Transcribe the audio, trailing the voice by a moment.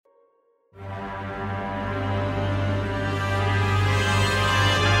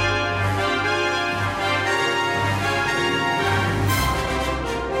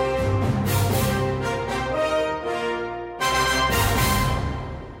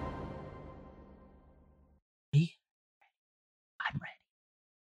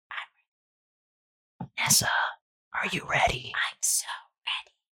Nessa, are you ready? I'm so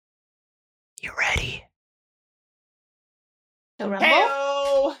ready. You ready? The Rumble?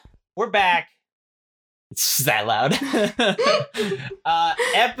 Heyo! We're back. It's that loud.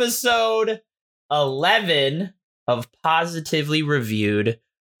 Episode 11 of Positively Reviewed.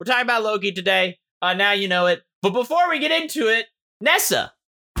 We're talking about Loki today. Now you know it. But before we get into it, Nessa.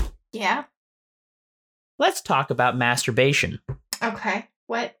 Yeah? Let's talk about masturbation. Okay.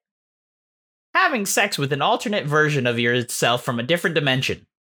 What? Having sex with an alternate version of yourself from a different dimension.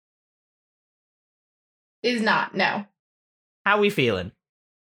 Is not. No. How we feeling?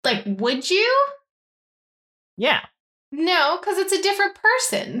 Like, would you? Yeah. No, because it's a different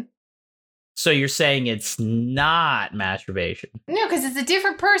person. So you're saying it's not masturbation? No, because it's a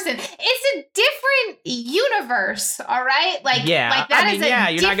different person. It's a different universe, all right? Like, yeah, like that I mean, is yeah,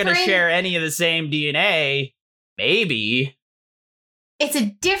 a you're not going to different- share any of the same DNA. Maybe. It's a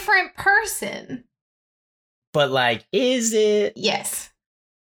different person. But, like, is it? Yes.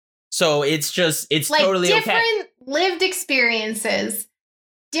 So it's Like, totally different okay. lived experiences,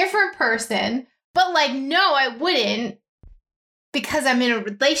 different person, but, like, no, I wouldn't because I'm in a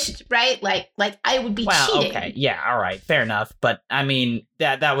relationship, right? Like I would be cheating. Okay, yeah, all right, fair enough. But, I mean,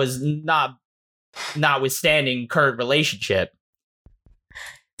 that was notwithstanding current relationship.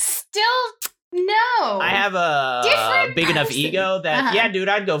 Still, no. I have a Different big enough person. ego that, Uh-huh. yeah, dude,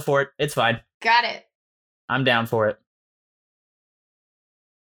 I'd go for it. It's fine. Got it. I'm down for it.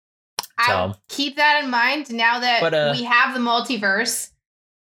 I'll keep that in mind now that But, we have the multiverse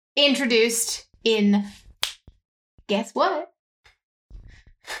introduced in, guess what?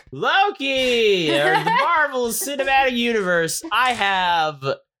 Loki, or the Marvel Cinematic Universe. I have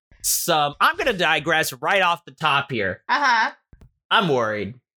I'm going to digress right off the top here. Uh-huh. I'm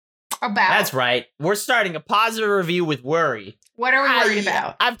worried. About? That's right. We're starting a positive review with worry. What are we worried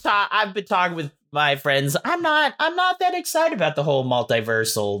about? I've been talking with my friends. I'm not that excited about the whole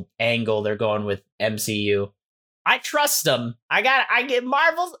multiversal angle they're going with MCU. I trust them. I get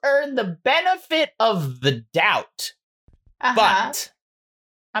Marvel's earned the benefit of the doubt. Uh-huh. But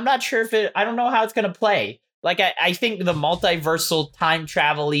I'm not sure I don't know how it's going to play. Like, I think the multiversal time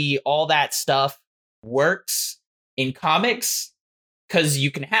travel-y, all that stuff works in comics because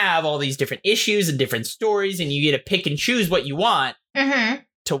you can have all these different issues and different stories and you get to pick and choose what you want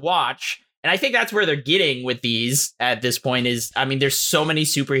to watch. And I think that's where they're getting with these at this point is, I mean, there's so many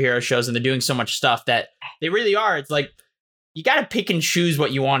superhero shows and they're doing so much stuff that they really are. It's like, you got to pick and choose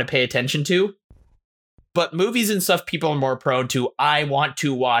what you want to pay attention to. But movies and stuff, people are more prone to, I want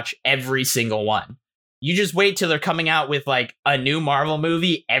to watch every single one. You just wait till they're coming out with like a new Marvel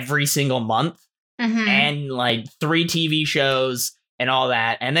movie every single month and like 3 TV shows and all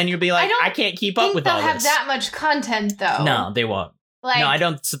that. And then you'll be like, I can't keep up with all this. They'll have that much content though. No, they won't. Like, no, I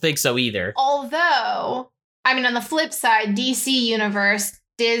don't think so either. Although, I mean, on the flip side, DC Universe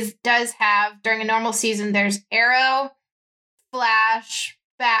does have, during a normal season, there's Arrow, Flash,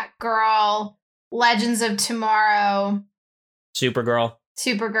 Batgirl, Legends of Tomorrow, Supergirl.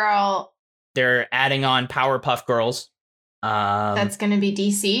 They're adding on Powerpuff Girls. That's going to be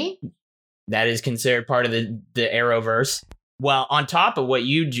DC. That is considered part of the Arrowverse. Well, on top of what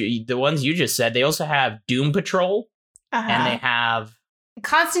the ones you just said, they also have Doom Patrol. And they have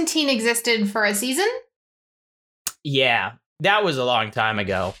Constantine existed for a season. Yeah, that was a long time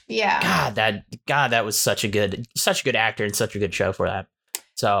ago. Yeah. God, that was such a good actor and such a good show for that.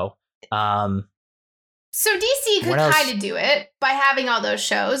 So DC could kind of do it by having all those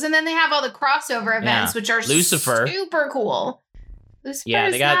shows, and then they have all the crossover events, which are Lucifer. Super cool. Lucifer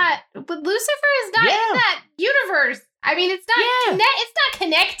is not in that universe. I mean, it's not. It's not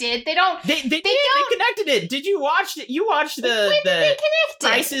connected. They don't. They connected it. Did you watch it? You watched when did they connect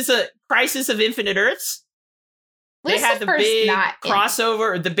it? Crisis of Infinite Earths. They Lucifer's had the big not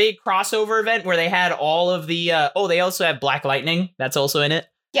crossover event where they had all of the. They also have Black Lightning. That's also in it.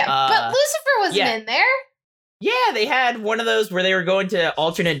 Yeah, but Lucifer wasn't in there. Yeah, they had one of those where they were going to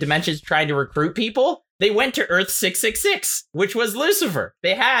alternate dimensions trying to recruit people. They went to Earth 666, which was Lucifer.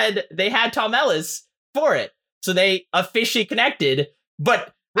 They had Tom Ellis for it. So they officially connected,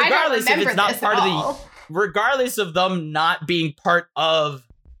 but regardless if it's not part of regardless of them not being part of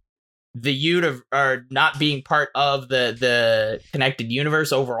the universe or not being part of the connected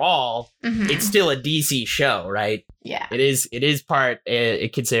universe overall, it's still a DC show, right? Yeah, it is considered a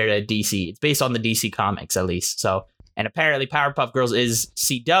DC. It's based on the DC comics at least. So, and apparently Powerpuff Girls is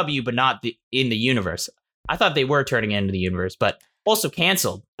CW, but not in the universe. I thought they were turning into the universe, but also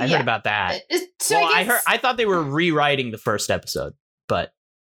canceled. I heard about that. So I thought they were rewriting the first episode, but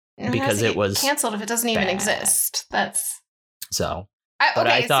because it was canceled if it doesn't even exist. That's so. But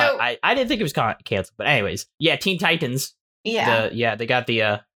I thought I didn't think it was canceled. But anyways, yeah, Teen Titans. Yeah. They got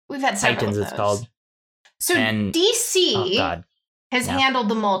the we've had several Titans. of It's called. So And- DC has handled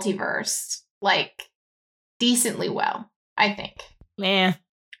the multiverse like decently well, I think. Eh.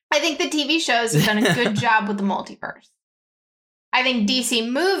 I think the TV shows have done a good job with the multiverse. I think DC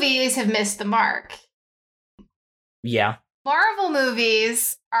movies have missed the mark. Yeah. Marvel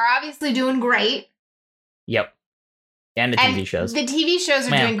movies are obviously doing great. Yep. And the TV shows. The TV shows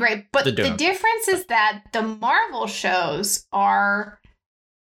are doing great. But the difference is that the Marvel shows are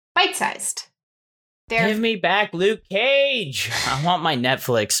bite-sized. Give me back Luke Cage. I want my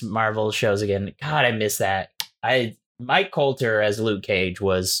Netflix Marvel shows again. God, I miss that. Mike Coulter as Luke Cage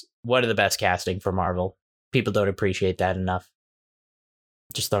was one of the best casting for Marvel. People don't appreciate that enough.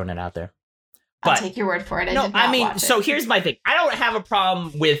 Just throwing it out there. I'll take your word for it. So here's my thing. I don't have a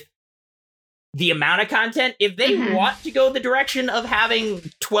problem with the amount of content. If they want to go the direction of having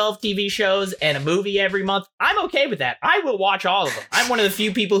 12 TV shows and a movie every month, I'm okay with that. I will watch all of them. I'm one of the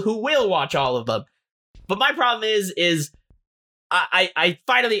few people who will watch all of them. But my problem is I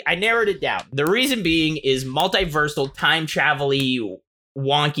finally narrowed it down. The reason being is multiversal time travel-y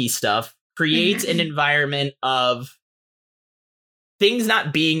wonky stuff creates an environment of things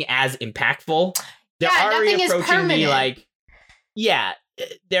not being as impactful. They're already approaching me like,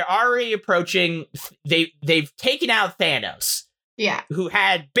 they're already approaching. They've taken out Thanos, who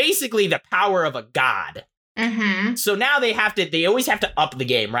had basically the power of a god. So now they always have to up the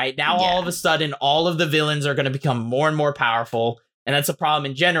game, right? Now all of a sudden, all of the villains are going to become more and more powerful, and that's a problem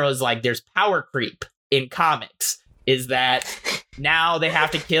in general. Is like there's power creep in comics. Is that now they have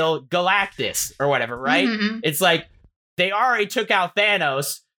to kill Galactus or whatever, right? It's like they already took out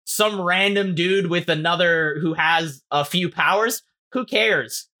Thanos, some random dude with another who has a few powers. Who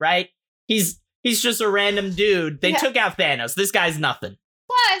cares, right? He's just a random dude. They took out Thanos. This guy's nothing.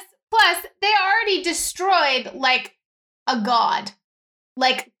 Plus, they already destroyed, like, a god.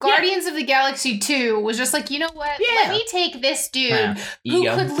 Like, Guardians of the Galaxy 2 was just like, you know what? Let me take this dude who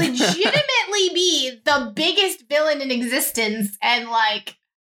could legitimately be the biggest villain in existence and, like,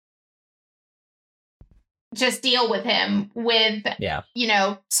 just deal with him with, you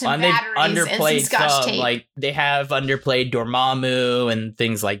know, some batteries and some scotch tape. Like, they have underplayed Dormammu and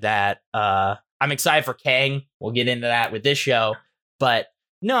things like that. I'm excited for Kang. We'll get into that with this show. But,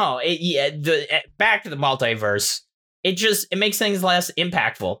 no, back to the multiverse. It makes things less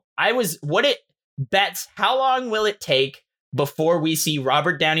impactful. How long will it take before we see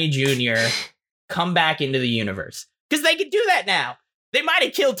Robert Downey Jr. come back into the universe? Because they can do that now. They might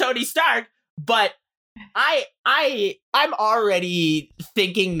have killed Tony Stark, but I'm already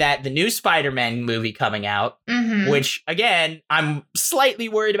thinking that the new Spider-Man movie coming out, which again, I'm slightly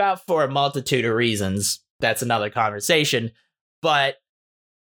worried about for a multitude of reasons. That's another conversation. But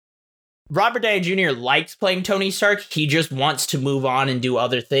Robert Downey Jr. likes playing Tony Stark. He just wants to move on and do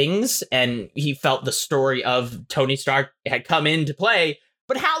other things. And he felt the story of Tony Stark had come into play.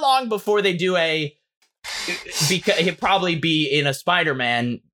 But how long before they do because he'd probably be in a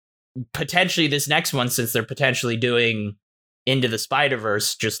Spider-Man, potentially this next one, since they're potentially doing Into the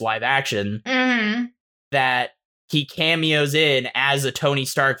Spider-Verse, just live action, that he cameos in as a Tony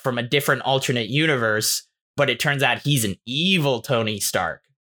Stark from a different alternate universe, but it turns out he's an evil Tony Stark,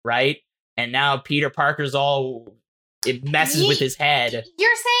 right? And now Peter Parker's it messes with his head.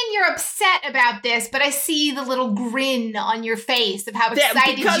 You're saying you're upset about this, but I see the little grin on your face of how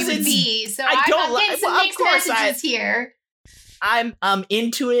excited you would be. So I'm getting some mixed messages here. I'm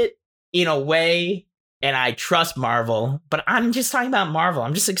into it in a way, and I trust Marvel, but I'm just talking about Marvel.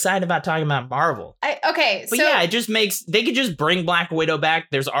 I'm just excited about talking about Marvel. It just makes, they could just bring Black Widow back.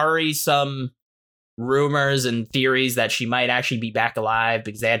 There's already some rumors and theories that she might actually be back alive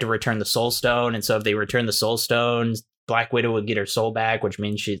because they had to return the Soul Stone. And so if they return the Soul Stones, Black Widow would get her soul back, which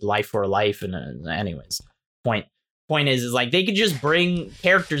means she's life for a life. And anyways, point is like they could just bring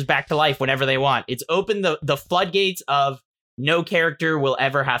characters back to life whenever they want. It's opened the floodgates of no character will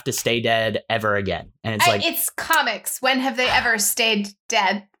ever have to stay dead ever again. And it's like, it's comics. When have they ever stayed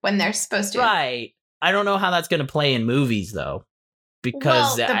dead when they're supposed to? Right. I don't know how that's going to play in movies though.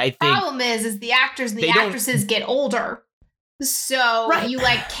 Because the problem is the actors and the actresses get older. So you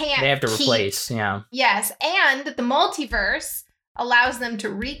can't. They have to replace, Yes, and the multiverse allows them to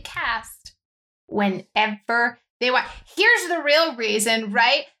recast whenever they want. Here's the real reason,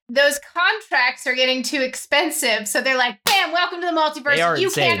 right? Those contracts are getting too expensive, so they're like, "Bam, welcome to the multiverse. You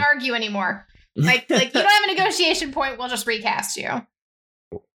can't argue anymore. Like you don't have a negotiation point. We'll just recast you."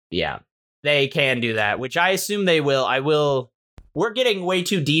 Yeah, they can do that, which I assume they will. we're getting way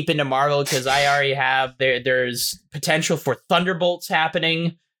too deep into Marvel because I already have there's potential for Thunderbolts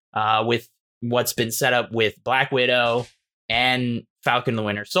happening with what's been set up with Black Widow and Falcon the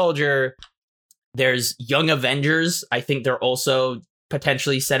Winter Soldier. There's Young Avengers. I think they're also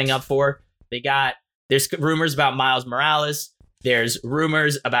potentially setting up for. There's rumors about Miles Morales. There's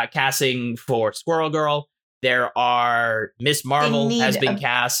rumors about casting for Squirrel Girl. There are Miss Marvel has been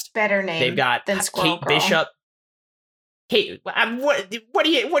cast. Better name. They've got than Squirrel Kate Girl. Bishop. Kate, what do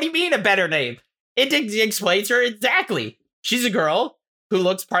you mean a better name? It explains her exactly. She's a girl who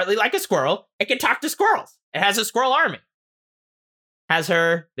looks partly like a squirrel and can talk to squirrels. It has a squirrel army. Has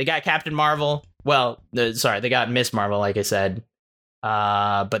her. They got Captain Marvel. Well, they got Miss Marvel, like I said.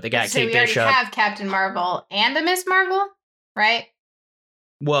 But they got Kate Bishop. We already have Captain Marvel and a Miss Marvel, right?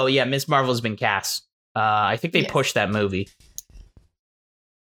 Well, yeah, Miss Marvel's been cast. I think they pushed that movie.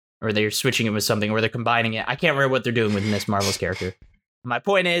 Or they're switching it with something, or they're combining it. I can't remember what they're doing with Miss Marvel's character. My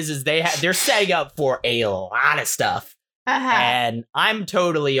point is they're setting up for a lot of stuff. And I'm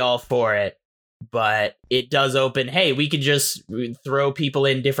totally all for it. But it does open, hey, we could just throw people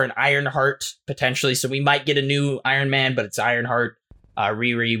in different Ironheart, potentially. So we might get a new Iron Man, but it's Ironheart,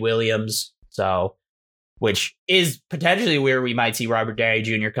 Riri Williams. So, which is potentially where we might see Robert Downey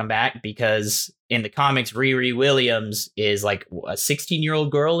Jr. come back, because in the comics, Riri Williams is like a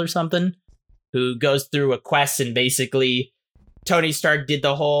 16-year-old girl or something who goes through a quest, and basically Tony Stark did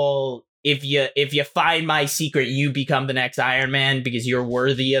the whole, if you find my secret, you become the next Iron Man because you're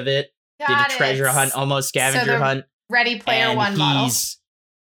worthy of it. Did a treasure hunt, almost scavenger hunt. Ready Player One model.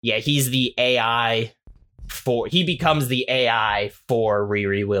 Yeah, he's the AI he becomes the AI for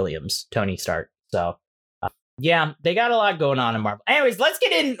Riri Williams, Tony Stark. So, yeah, they got a lot going on in Marvel. Anyways, let's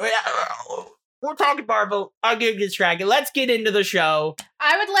get in. We're talking Marvel. I'll get distracted. Let's get into the show.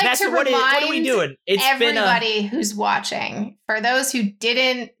 I would like to remind what are we doing? Everybody who's watching, for those who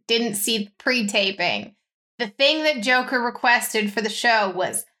didn't see pre-taping, the thing that Joker requested for the show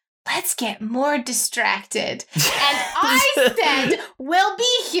was, let's get more distracted. And I said, we'll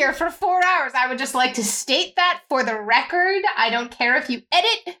be here for 4 hours. I would just like to state that for the record. I don't care if you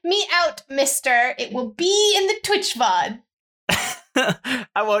edit me out, mister. It will be in the Twitch VOD.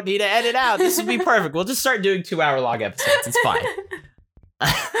 I won't need to edit out. This will be perfect. We'll just start doing 2 hour long episodes. It's fine.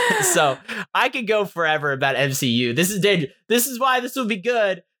 So I could go forever about MCU. This is dangerous. This is why this will be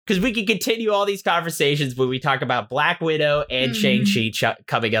good, because we can continue all these conversations when we talk about Black Widow and Shang-Chi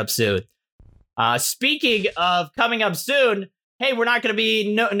coming up soon. Speaking of coming up soon, hey, we're not going to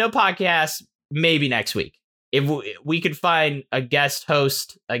be no podcast maybe next week. If we could find a guest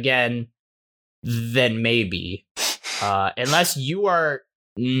host again, then maybe. Unless you are,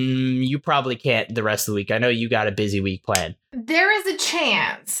 you probably can't the rest of the week. I know you got a busy week planned. There is a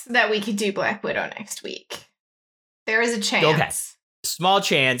chance that we could do Black Widow next week. There is a chance. Okay. Small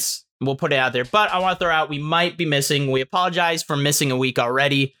chance. We'll put it out there. But I want to throw out, we might be missing. We apologize for missing a week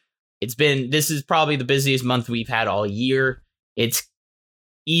already. This is probably the busiest month we've had all year. It's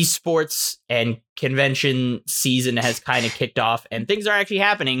esports and convention season has kind of kicked off, and things are actually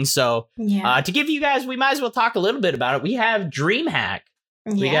happening. So to give you guys, we might as well talk a little bit about it. We have DreamHack.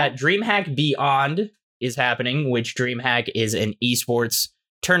 Yeah. We got DreamHack Beyond is happening, which DreamHack is an esports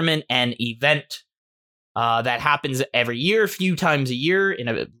tournament and event that happens every year, a few times a year in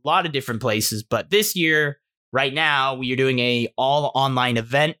a lot of different places. But this year, right now, we are doing a all online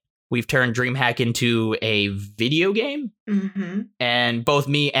event. We've turned DreamHack into a video game. Mm-hmm. And both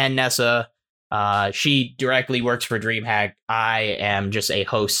me and Nessa, she directly works for DreamHack. I am just a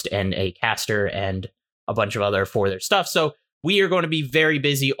host and a caster and a bunch of other for their stuff. So we are going to be very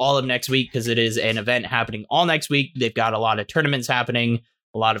busy all of next week because it is an event happening all next week. They've got a lot of tournaments happening,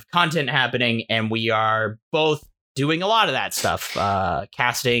 a lot of content happening, and we are both doing a lot of that stuff,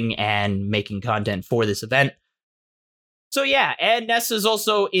 casting and making content for this event. So yeah, and Nessa's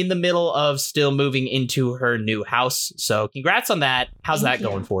also in the middle of still moving into her new house. So congrats on that. How's that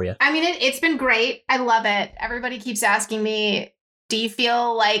going for you? I mean, it's been great. I love it. Everybody keeps asking me, does it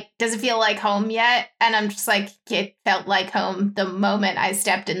feel like home yet? And I'm just like, it felt like home the moment I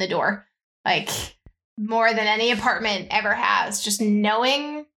stepped in the door. Like, more than any apartment ever has. Just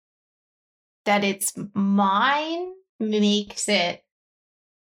knowing that it's mine makes it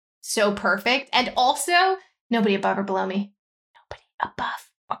so perfect. And also, nobody above or below me. Nobody above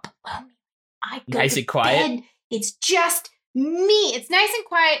or below me. I go nice to and quiet. Bed. It's just me. It's nice and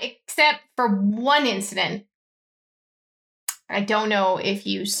quiet, except for one incident. I don't know if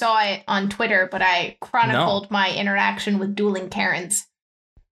you saw it on Twitter, but I chronicled my interaction with dueling Karens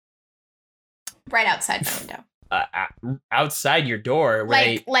right outside my window. outside your door?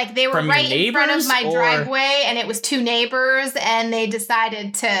 Like they were from your right in front of neighbors, my or- driveway, and it was two neighbors, and they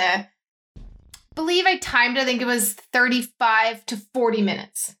decided to. Believe I timed. I think it was 35 to 40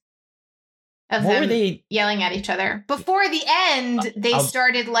 minutes of What them were they? yelling at each other. Before the end, they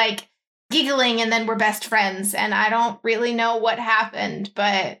started like giggling and then were best friends. And I don't really know what happened,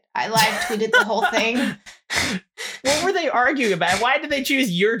 but I live tweeted the whole thing. What were they arguing about? Why did they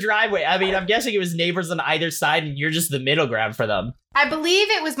choose your driveway? I mean, I'm guessing it was neighbors on either side, and you're just the middle ground for them. I believe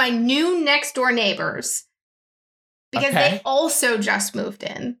it was my new next door neighbors because they also just moved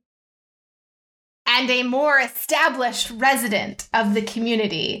in. And a more established resident of the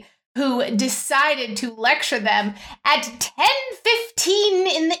community who decided to lecture them at 10:15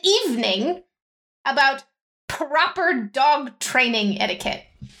 in the evening about proper dog training etiquette.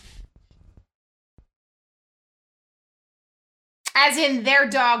 As in, their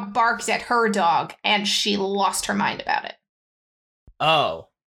dog barked at her dog, and she lost her mind about it. Oh.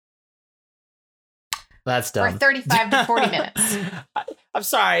 That's dumb. For 35 to 40 minutes. I'm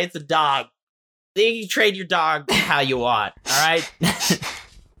sorry, it's a dog. You can train your dog how you want, all right?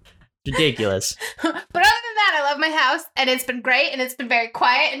 Ridiculous. But other than that, I love my house, and it's been great, and it's been very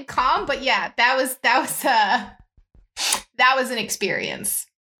quiet and calm. But yeah, that was an experience.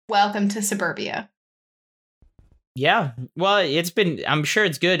 Welcome to suburbia. Yeah, well, I'm sure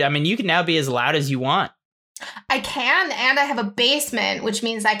it's good. I mean, you can now be as loud as you want. I can, and I have a basement, which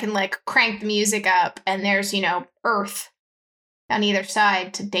means I can like crank the music up, and there's, earth on either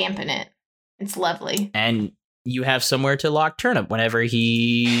side to dampen it. It's lovely. And you have somewhere to lock Turnip whenever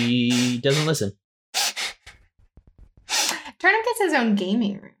he doesn't listen. Turnip gets his own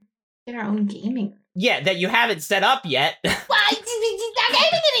gaming room. Get our own gaming room. Yeah, that you haven't set up yet. Why? He's not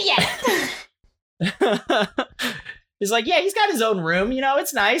gaming in it yet. He's like, yeah, he's got his own room.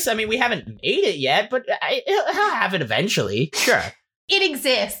 It's nice. I mean, we haven't made it yet, but he'll have it eventually. Sure. It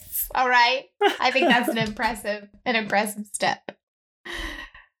exists. All right. I think that's an impressive step.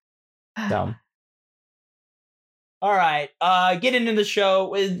 Dumb. All right, getting into the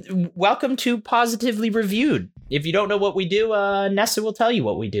show. Welcome to Positively Reviewed. If you don't know what we do, Nessa will tell you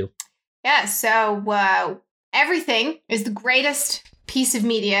what we do. Yeah, so everything is the greatest piece of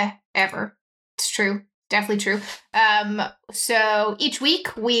media ever. It's true. Definitely true. So each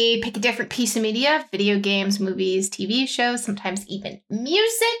week we pick a different piece of media, video games, movies, TV shows, sometimes even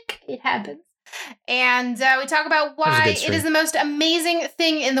music. It happens. And we talk about why it is the most amazing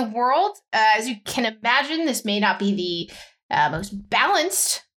thing in the world. As you can imagine, this may not be the most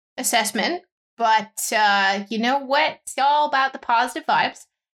balanced assessment, but you know what? It's all about the positive vibes.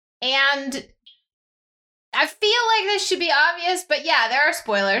 And I feel like this should be obvious, but yeah, there are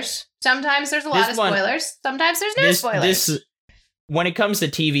spoilers. Sometimes there's a lot of spoilers. Sometimes there's no spoilers. When it comes to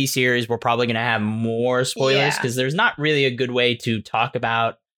TV series, we're probably going to have more spoilers because there's not really a good way to talk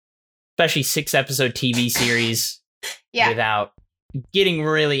about especially 6-episode TV series without getting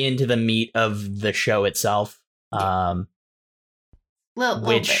really into the meat of the show itself. Little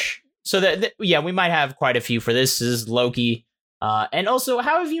bit. So we might have quite a few for this. This is Loki. And also,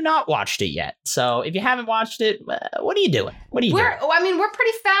 how have you not watched it yet? So if you haven't watched it, what are you doing? What are you doing? I mean, we're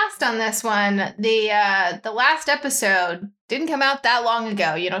pretty fast on this one. The last episode didn't come out that long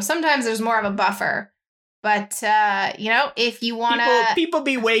ago. Sometimes there's more of a buffer. But, if you want to... People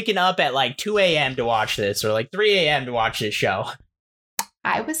be waking up at like 2 a.m. to watch this or like 3 a.m. to watch this show.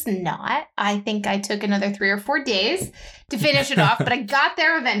 I was not. I think I took another 3 or 4 days to finish it off, but I got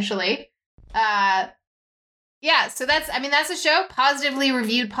there eventually. So that's a show, Positively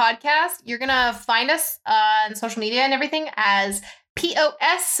Reviewed Podcast. You're going to find us on social media and everything as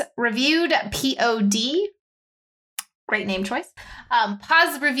POS Reviewed POD. Great name choice.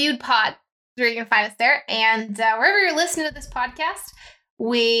 Positive Reviewed Pod. Where you can find us there. And wherever you're listening to this podcast,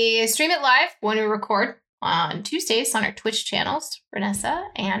 we stream it live when we record on Tuesdays on our Twitch channels, Renessa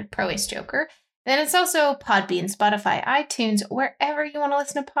and Pro Ace Joker. Then it's also Podbean, Spotify, iTunes, wherever you want to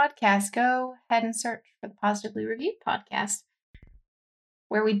listen to podcasts. Go ahead and search for the Positively Reviewed Podcast,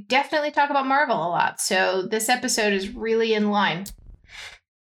 where we definitely talk about Marvel a lot. So this episode is really in line.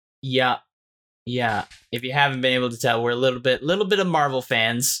 Yeah. If you haven't been able to tell, we're a little bit of Marvel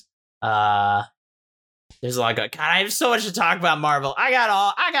fans. There's a lot God, I have so much to talk about Marvel. I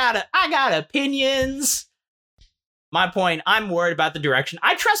got opinions. My point, I'm worried about the direction.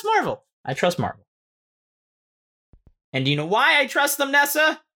 I trust Marvel. And do you know why I trust them,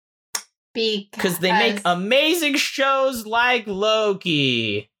 Nessa? Because they make amazing shows like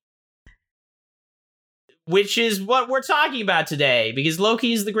Loki. Which is what we're talking about today, because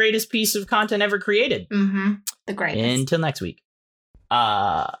Loki is the greatest piece of content ever created. Mm-hmm. The greatest. Until next week.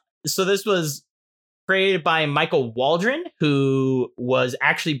 So this was created by Michael Waldron, who was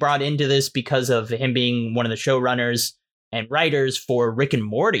actually brought into this because of him being one of the showrunners and writers for Rick and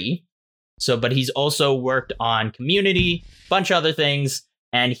Morty. So, but he's also worked on Community, bunch of other things,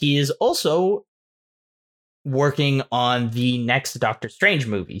 and he is also working on the next Doctor Strange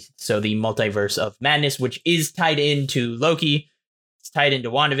movie. So the Multiverse of Madness, which is tied into Loki, it's tied into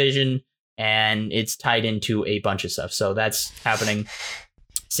WandaVision, and it's tied into a bunch of stuff. So that's happening.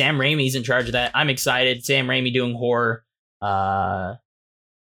 Sam Raimi's in charge of that. I'm excited. Sam Raimi doing horror.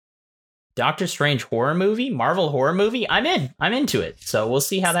 Doctor Strange horror movie, Marvel horror movie. I'm in. I'm into it. So we'll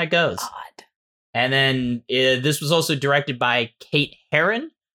see how that goes. God. And then this was also directed by Kate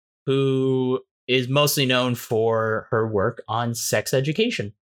Herron, who is mostly known for her work on Sex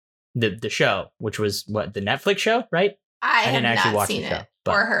Education, the show, which was what, the Netflix show, right? I have not seen it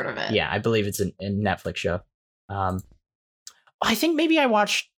or heard of it. Yeah, I believe it's a Netflix show. I think maybe did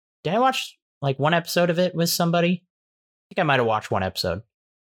I watch like one episode of it with somebody? I think I might have watched one episode.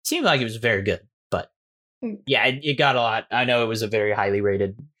 It seemed like it was very good, but yeah, it got a lot. I know it was a very highly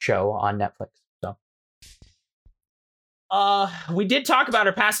rated show on Netflix. So, we did talk about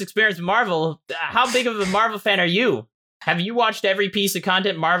our past experience with Marvel. How big of a Marvel fan are you? Have you watched every piece of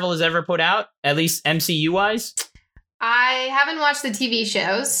content Marvel has ever put out, at least MCU wise? I haven't watched the TV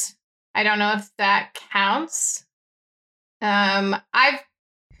shows. I don't know if that counts.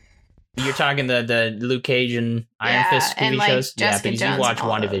 You're talking the Luke Cage and Iron Fist TV like shows? Jessica because Jones you watch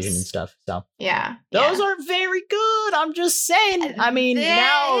WandaVision those. and stuff. So yeah. Those are very good. I'm just saying. I mean,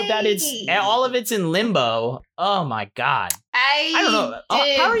 now that all of it's in limbo, oh my God. I don't know.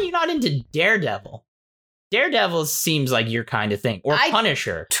 How are you not into Daredevil? Daredevil seems like your kind of thing. Or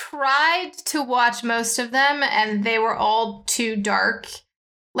Punisher. Tried to watch most of them and they were all too dark.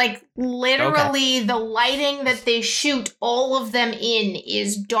 Like, literally, the lighting that they shoot all of them in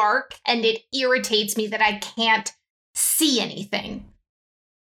is dark, and it irritates me that I can't see anything.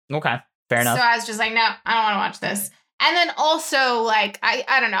 Okay, fair enough. So I was just like, no, I don't want to watch this. And then also, like,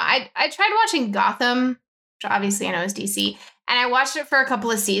 I don't know, I tried watching Gotham, which obviously I know is DC, and I watched it for a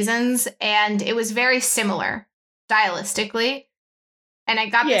couple of seasons, and it was very similar, stylistically, and I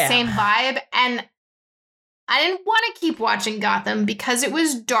got the same vibe, and I didn't want to keep watching Gotham because it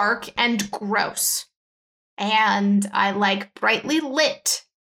was dark and gross. And I like brightly lit.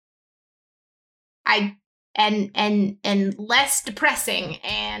 And less depressing,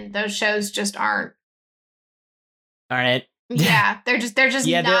 and those shows just aren't. Aren't it? Yeah, they're just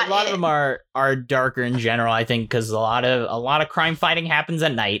not. A lot of them are darker in general, I think, because a lot of crime fighting happens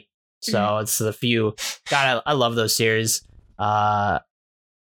at night. So it's the few. God, I love those series.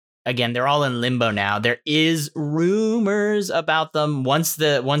 Again, they're all in limbo now. There is rumors about them once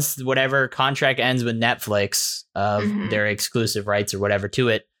whatever contract ends with Netflix of their exclusive rights or whatever to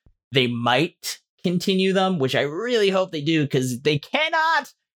it, they might continue them, which I really hope they do, because they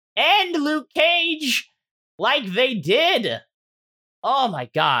cannot end Luke Cage like they did. Oh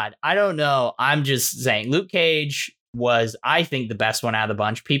my God. I don't know. I'm just saying Luke Cage was, I think, the best one out of the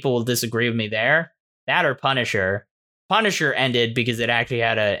bunch. People will disagree with me there. That or Punisher. Punisher ended because it actually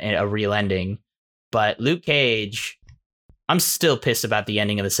had a real ending, but Luke Cage, I'm still pissed about the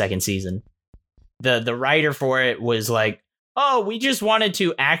ending of the second season. The writer for it was like, oh, we just wanted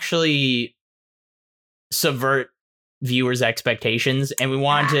to actually subvert viewers' expectations, and we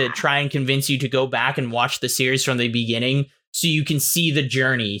wanted to try and convince you to go back and watch the series from the beginning so you can see the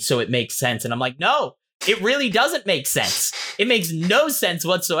journey so it makes sense. And I'm like, no, it really doesn't make sense. It makes no sense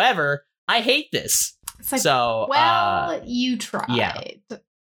whatsoever. I hate this. It's like, so, you tried,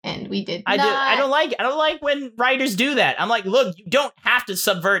 and we did not. I don't like when writers do that. I'm like, look, you don't have to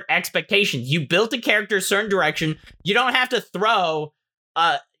subvert expectations. You built a character a certain direction. You don't have to throw,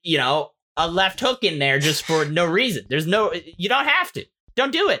 a left hook in there just for no reason. You don't have to.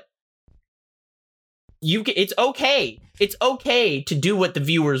 Don't do it. It's okay. It's okay to do what the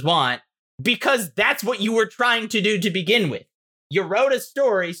viewers want, because that's what you were trying to do to begin with. You wrote a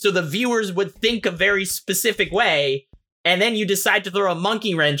story so the viewers would think a very specific way, and then you decide to throw a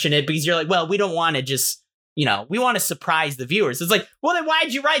monkey wrench in it because you're like, well, we don't want to just, we want to surprise the viewers. It's like, well, then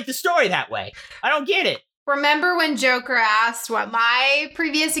why'd you write the story that way? I don't get it. Remember when Joker asked what my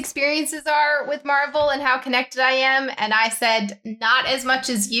previous experiences are with Marvel and how connected I am, and I said, not as much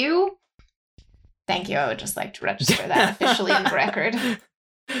as you? Thank you. I would just like to register that officially in the record.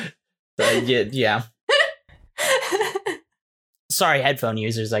 Yeah. Sorry, headphone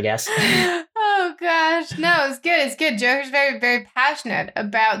users, I guess. Oh gosh, no, it's good. It's good. Joker's very, very passionate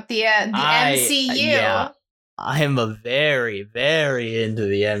about the MCU. Yeah, I am a very, very into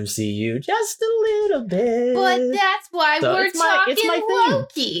the MCU, just a little bit. But that's why we're talking it's my thing.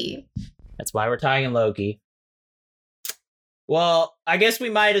 Loki. That's why we're talking Loki. Well, I guess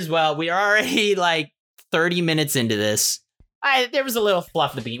we might as well. We are already like 30 minutes into this. There was a little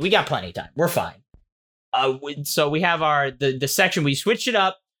fluff to beat. We got plenty of time. We're fine. So we have the section. We switched it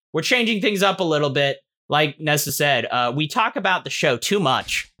up. We're changing things up a little bit. Like Nessa said, we talk about the show too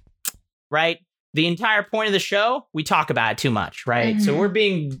much, right? The entire point of the show, we talk about it too much, right?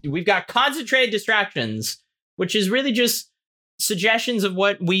 Mm-hmm. So we've got concentrated distractions, which is really just suggestions of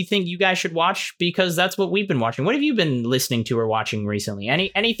what we think you guys should watch, because that's what we've been watching. What have you been listening to or watching recently?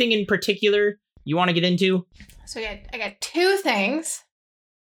 Anything in particular you want to get into? So I got two things.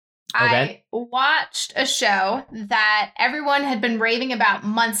 Okay. I watched a show that everyone had been raving about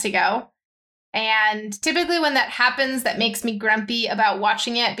months ago. And typically when that happens, that makes me grumpy about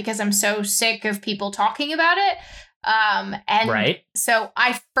watching it because I'm so sick of people talking about it. And right. So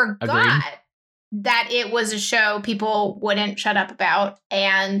I forgot that it was a show people wouldn't shut up about.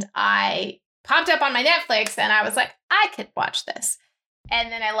 And I popped up on my Netflix and I was like, I could watch this.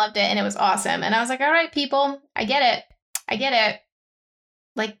 And then I loved it and it was awesome. And I was like, all right, people, I get it.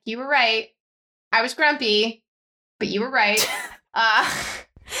 Like, you were right. I was grumpy, but you were right.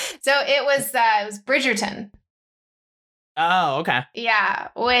 So it was Bridgerton. Oh, okay. Yeah,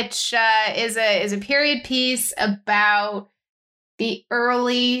 which is a period piece about the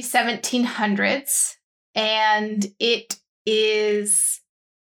early 1700s, and it is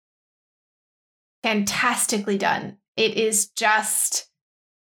fantastically done. It is just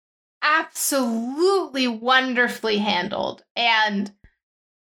absolutely wonderfully handled, and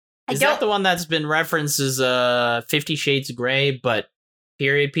is that the one that's been referenced as 50 Shades of Grey, but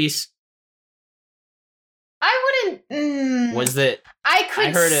period piece? I wouldn't. Was that? I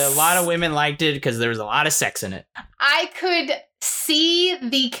heard a lot of women liked it because there was a lot of sex in it. I could see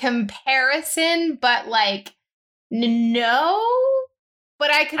the comparison, but like, no.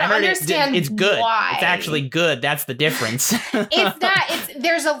 But I could understand it's good. Why. It's actually good. That's the difference. It's not.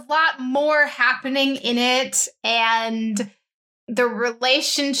 There's a lot more happening in it, and the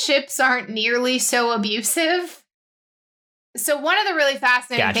relationships aren't nearly so abusive. So one of the really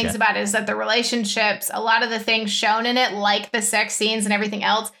fascinating things about it is that the relationships, a lot of the things shown in it, like the sex scenes and everything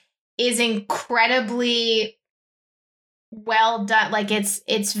else, is incredibly well done. Like it's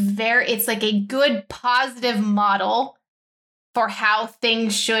like a good positive model for how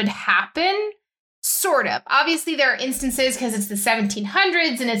things should happen. Sort of. Obviously, there are instances because it's the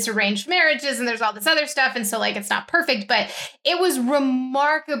 1700s and it's arranged marriages and there's all this other stuff. And so, like, it's not perfect, but it was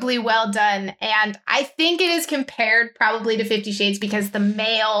remarkably well done. And I think it is compared probably to 50 Shades because the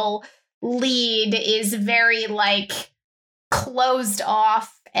male lead is very, like, closed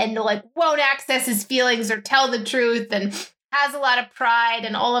off and, like, won't access his feelings or tell the truth and has a lot of pride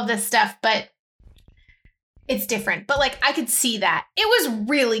and all of this stuff. But it's different. But, like, I could see that. It was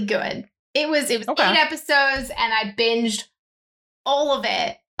really good. It was okay. 8 episodes, and I binged all of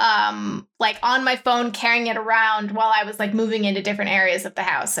it, like on my phone, carrying it around while I was like moving into different areas of the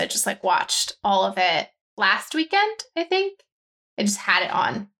house. I just like watched all of it last weekend, I think. I just had it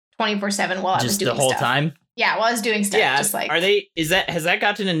on 24/7 while I was doing stuff. Just the whole time? Yeah, while I was doing stuff. Yeah, just like has that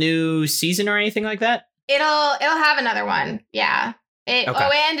gotten a new season or anything like that? It'll have another one. Yeah. It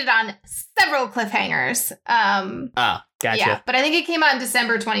ended on several cliffhangers. Gotcha. Yeah, but I think it came out in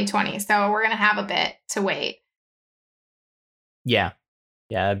December 2020, so we're gonna have a bit to wait. Yeah,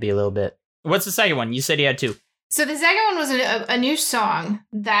 that'd be a little bit. What's the second one? You said you had 2. So the second one was a new song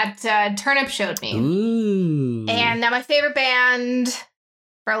that Turnip showed me. Ooh. And now my favorite band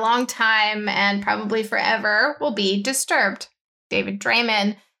for a long time and probably forever will be Disturbed. David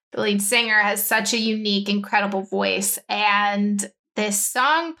Draymond, the lead singer, has such a unique, incredible voice, and this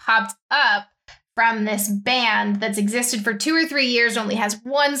song popped up from this band that's existed for 2 or 3 years, only has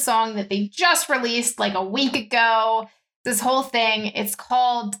one song that they just released like a week ago. This whole thing,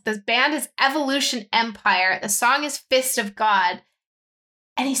 the band is Evolution Empire. The song is Fist of God.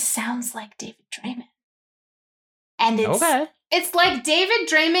 And he sounds like David Draymond. And it's like David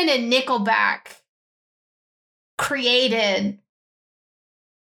Draymond and Nickelback created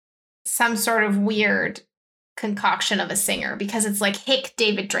some sort of weird concoction of a singer because it's like Hick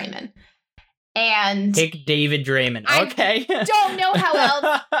David Draymond. And Hick David Draymond. Okay. I don't know how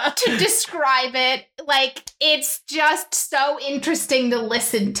else to describe it. Like, it's just so interesting to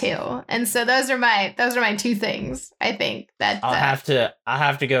listen to. And so those are my 2 things, I think, that I'll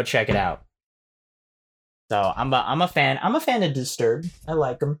have to go check it out. So I'm a fan of Disturbed. I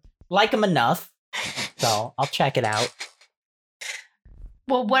like them enough. So I'll check it out.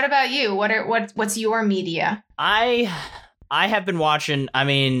 Well, what about you? What's your media? I I have been watching, I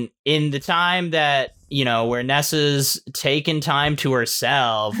mean, in the time that, where Nessa's taken time to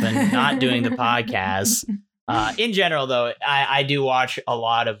herself and not doing the podcast. In general, though, I do watch a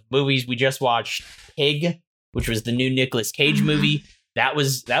lot of movies. We just watched Pig, which was the new Nicolas Cage movie. That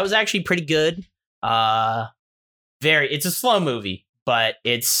was actually pretty good. It's a slow movie, but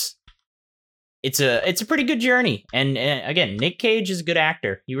it's a pretty good journey. And again, Nick Cage is a good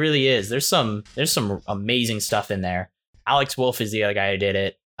actor. He really is. There's some amazing stuff in there. Alex Wolff is the other guy who did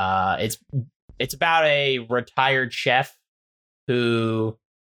it. It's about a retired chef who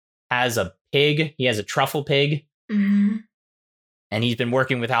has a pig. He has a truffle pig. Mm-hmm. And he's been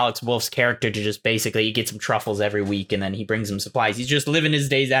working with Alex Wolff's character to just basically get some truffles every week, and then he brings him supplies. He's just living his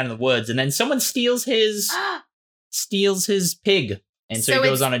days out in the woods, and then someone steals his pig. And so he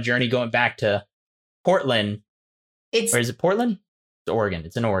goes on a journey going back to Portland. Or is it Portland? It's Oregon.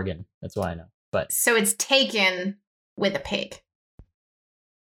 It's in Oregon. That's what I know. But so it's taken with a pig.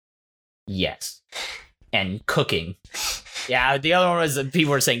 Yes. And cooking. Yeah, the other one was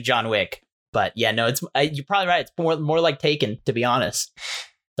people were saying John Wick. But yeah, no, it's you're probably right. It's more like Taken, to be honest.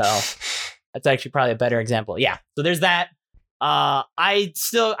 So that's actually probably a better example. Yeah. So there's that. I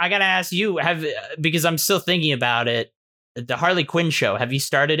gotta ask you, because I'm still thinking about it. The Harley Quinn show. Have you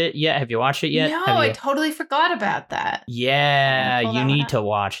started it yet? Have you watched it yet? No, I totally forgot about that. Yeah, you need to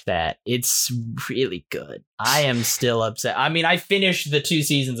watch that. It's really good. I am still upset. I mean, I finished the 2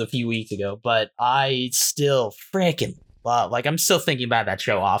 seasons a few weeks ago, but I still freaking love. Like, I'm still thinking about that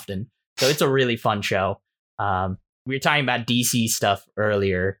show often. So it's a really fun show. We were talking about DC stuff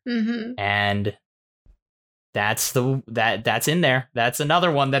earlier, and that's in there. That's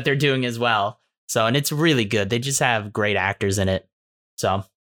another one that they're doing as well. So, and it's really good. They just have great actors in it. So,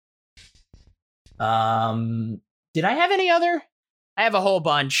 did I have any other? I have a whole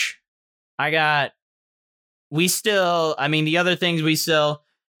bunch. The other things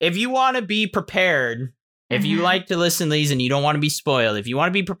if you want to be prepared, if you like to listen to these and you don't want to be spoiled, if you want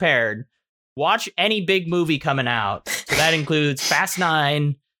to be prepared, watch any big movie coming out. So that includes Fast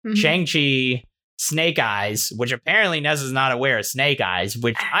 9, Shang-Chi, Snake Eyes, which apparently Nessa's not aware of Snake Eyes,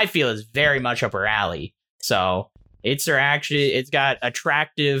 which I feel is very much up her alley. So it's got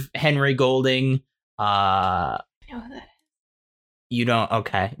attractive Henry Golding. I know who that is. You don't?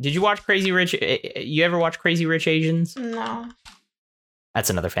 Okay. Did you watch Crazy Rich? You ever watch Crazy Rich Asians? No.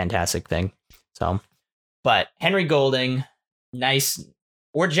 That's another fantastic thing. So, but Henry Golding, nice.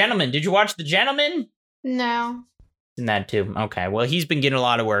 Or Gentleman. Did you watch The Gentleman? No. In that too. Okay. Well, he's been getting a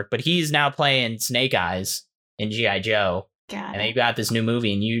lot of work, but he's now playing Snake Eyes in G.I. Joe. And they got this new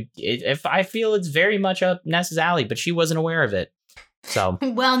movie, and if I feel it's very much up Nessa's alley, but she wasn't aware of it. So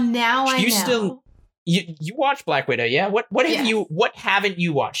well, now I know. You watched Black Widow, yeah? What haven't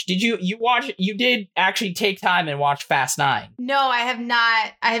you watched? Did you did actually take time and watch Fast 9? No, I have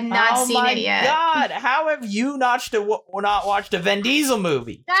not. I have not seen it yet. Oh my God, how have you not watched a Vin Diesel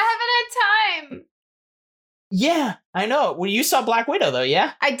movie? I haven't had time. Yeah, I know. Well, you saw Black Widow though,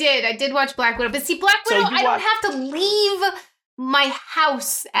 yeah? I did watch Black Widow. But see, Black Widow, I don't have to leave my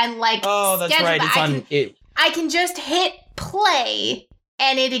house and oh, that's right. I can just hit play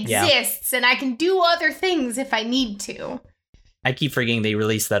and it exists, and I can do other things if I need to. I keep forgetting they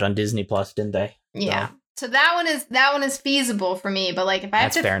released that on Disney Plus, didn't they? Yeah. So that one is feasible for me, but if I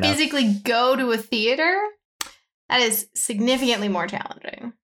have to physically go to a theater, that is significantly more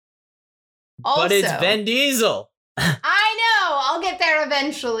challenging. Also, but it's Vin Diesel. I know. I'll get there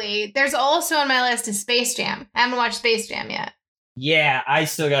eventually. There's also on my list is Space Jam. I haven't watched Space Jam yet. Yeah, I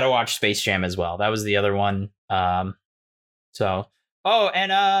still got to watch Space Jam as well. That was the other one.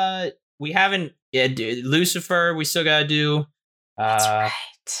 We haven't Lucifer. We still got to do. That's right.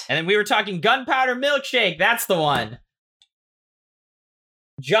 And then we were talking Gunpowder Milkshake. That's the one.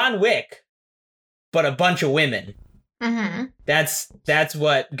 John Wick, but a bunch of women. Mm-hmm. That's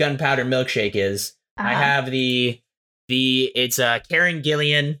what Gunpowder Milkshake is. I have it's Karen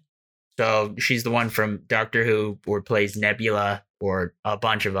Gillian. So she's the one from Doctor Who, or plays Nebula, or a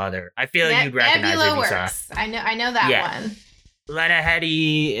bunch of other. I feel like you'd recognize Nebula her if you works. saw. I know that one. Lena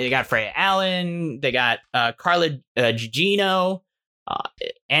Headey. They got Freya Allen. They got Carla Gugino.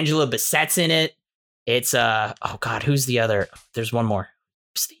 Angela Bassett's in it. It's oh God, who's the other? There's one more.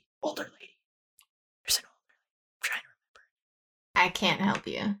 Who's the older lady? There's an older lady. I'm trying to remember. I can't help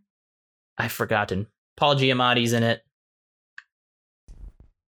you. I've forgotten. Paul Giamatti's in it.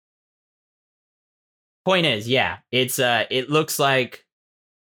 Point is, yeah, it's it looks like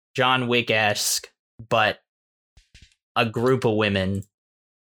John Wick-esque, but a group of women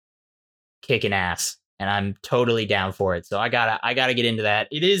kicking ass. and I'm totally down for it. So I gotta get into that.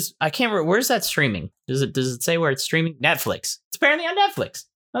 It is, I can't remember, where's that streaming? Does it say where it's streaming? Netflix. It's apparently on Netflix.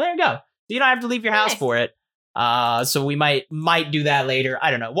 Oh, there you go. You don't have to leave your house for it. So we might do that later. I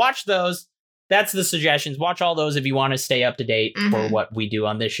don't know. Watch those. That's the suggestions. Watch all those if you want to stay up to date for what we do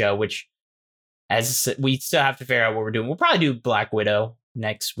on this show, which, as we still have to figure out what we're doing. We'll probably do Black Widow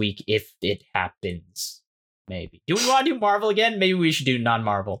next week if it happens. Maybe. Do we want to do Marvel again? Maybe we should do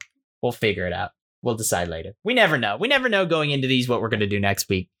non-Marvel. We'll figure it out. We'll decide later. We never know. We never know going into these what we're going to do next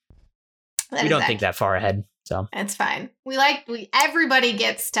week. We don't think that far ahead. So it's fine. Everybody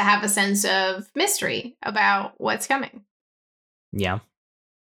gets to have a sense of mystery about what's coming. Yeah.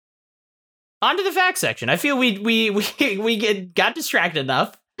 On to the fact section. I feel we got distracted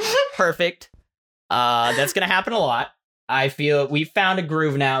enough. Perfect. That's gonna happen a lot. I feel we found a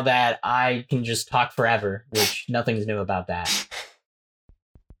groove now that I can just talk forever, which nothing's new about that.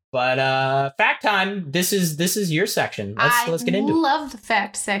 But fact time. This is your section. Let's get into it. I love the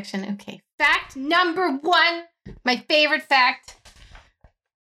fact section. Okay. Fact number 1. My favorite fact.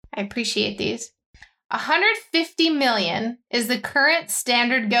 I appreciate these. 150 million is the current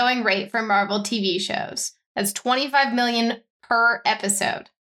standard going rate for Marvel TV shows. That's 25 million per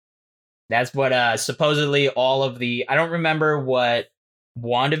episode. That's what supposedly all of the, I don't remember what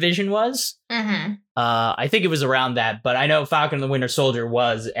WandaVision was. Mm-hmm. I think it was around that, but I know Falcon and the Winter Soldier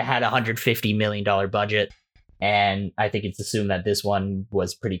had $150 million budget. And I think it's assumed that this one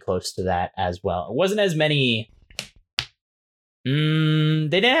was pretty close to that as well. It wasn't as many. They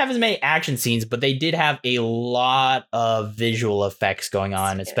didn't have as many action scenes, but they did have a lot of visual effects going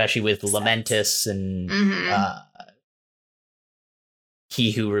on, especially with Lamentus and He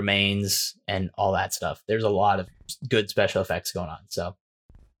Who Remains and all that stuff. There's a lot of good special effects going on. So,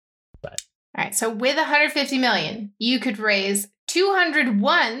 but all right. So with 150 million, you could raise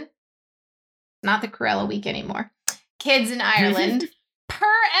 201. Not the Cruella week anymore. Kids in Ireland per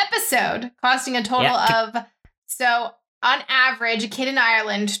episode, costing a total of, so on average, a kid in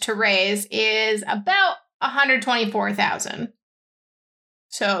Ireland to raise is about 124,000.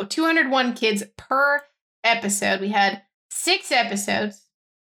 So 201 kids per episode. We had 6 episodes.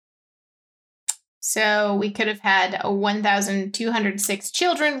 So we could have had 1,206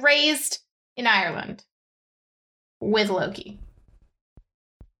 children raised in Ireland with Loki.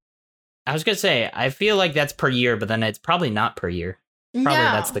 I was going to say, I feel like that's per year, but then it's probably not per year. Probably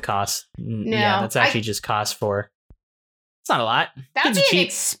that's the cost. No. Yeah, that's actually just cost for. It's not a lot. That would be an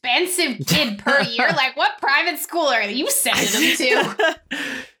expensive kid per year. Like, what private school are you sending them to?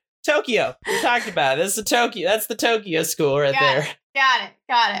 Tokyo. We talked about it. This is Tokyo. That's the Tokyo school right there. Got it.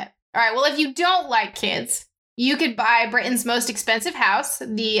 All right. Well, if you don't like kids, you could buy Britain's most expensive house,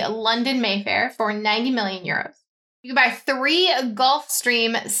 the London Mayfair, for 90 million euros. You can buy 3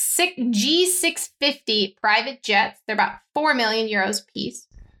 Gulfstream G650 private jets. They're about 4 million euros a piece.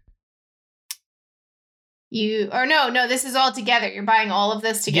 No, this is all together. You're buying all of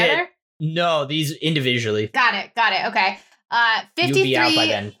this together? Yeah, no, these individually. Got it. Okay. 53. You'll be out by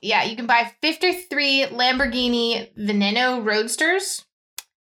then. Yeah, you can buy 53 Lamborghini Veneno Roadsters.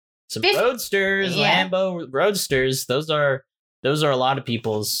 Some Roadsters, Lambo Roadsters. Those are a lot of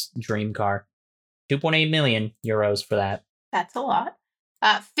people's dream car. 2.8 million euros for that. That's a lot.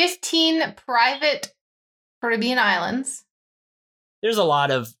 15 private Caribbean islands. There's a lot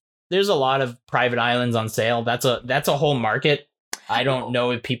of private islands on sale. That's a whole market. I don't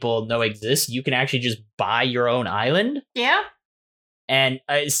know if people know exists. You can actually just buy your own island. Yeah. And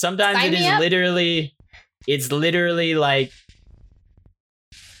sometimes it's literally like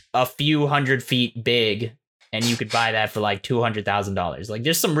a few hundred feet big, and you could buy that for like $200,000. Like,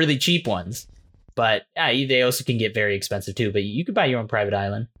 there's some really cheap ones. But they also can get very expensive too. But you could buy your own private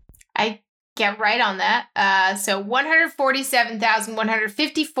island. I get right on that. So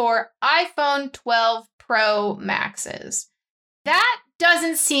 147,154 iPhone 12 Pro Maxes. That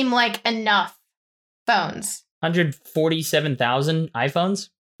doesn't seem like enough phones. 147,000 iPhones?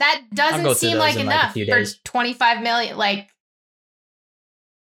 That doesn't seem like enough for 25 million. Like,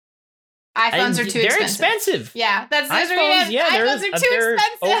 iPhones are too expensive. They're expensive. Yeah, that's iPhones. iPhones are too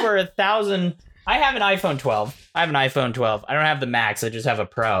expensive. Over 1,000. I have an iPhone 12. I don't have the Max. I just have a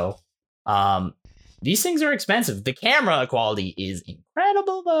Pro. These things are expensive. The camera quality is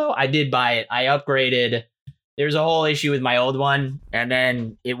incredible, though. I did buy it. I upgraded. There's a whole issue with my old one, and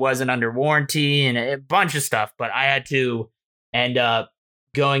then it wasn't under warranty and a bunch of stuff. But I had to end up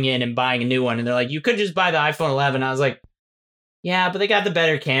going in and buying a new one. And they're like, you could just buy the iPhone 11. I was like, yeah, but they got the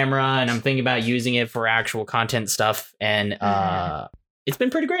better camera, and I'm thinking about using it for actual content stuff. And it's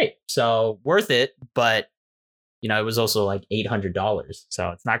been pretty great. So worth it. But, it was also like $800. So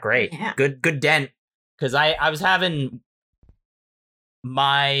it's not great. Yeah. Good dent because I was having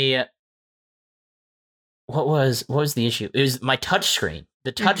my what was the issue? It was my touchscreen.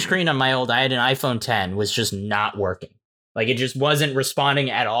 The touchscreen on my I had an iPhone 10 was just not working. Like it just wasn't responding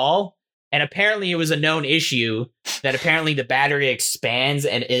at all. And apparently it was a known issue that apparently the battery expands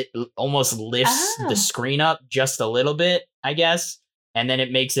and it almost lifts the screen up just a little bit, I guess. And then it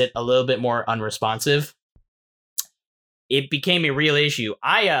makes it a little bit more unresponsive. It became a real issue.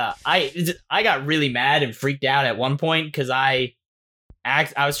 I got really mad and freaked out at one point because I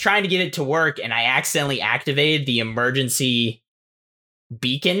was trying to get it to work and I accidentally activated the emergency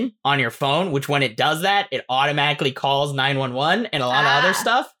beacon on your phone, which when it does that, it automatically calls 911 and a lot of other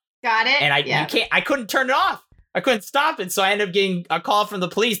stuff. Got it. And I couldn't turn it off. I couldn't stop it. So I ended up getting a call from the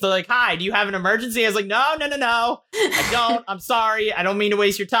police. They're like, "Hi, do you have an emergency?" I was like, no. I don't. I'm sorry. I don't mean to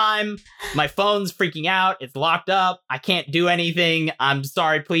waste your time. My phone's freaking out. It's locked up. I can't do anything. I'm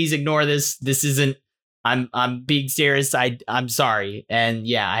sorry. Please ignore this. This isn't, I'm being serious. I'm sorry. And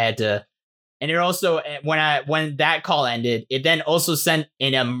yeah, I had to. And it also, when that call ended, it then also sent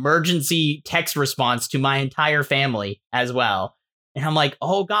an emergency text response to my entire family as well. And I'm like,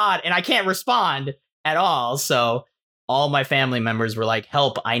 oh God, and I can't respond at all. So all my family members were like,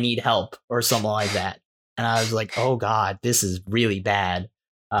 "Help, I need help," or something like that. And I was like, oh God, this is really bad.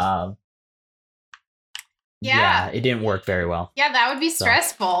 Yeah, it didn't work very well. Yeah, that would be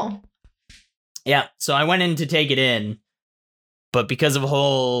stressful. Yeah, so I went in to take it in. But because of a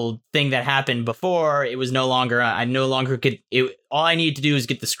whole thing that happened before, it was I no longer could, all I needed to do was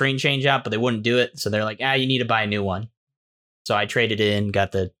get the screen change out, but they wouldn't do it. So they're like, you need to buy a new one. So I traded in,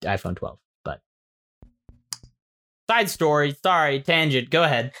 got the iPhone 12. But side story, sorry, tangent, go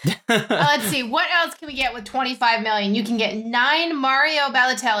ahead. Let's see, what else can we get with 25 million? You can get 9 Mario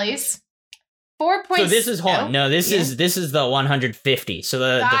Balotellis. 4.6. So this is this is the 150. So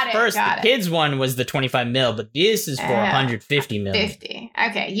the kids one was the 25 mil, but this is for 150 million. 50.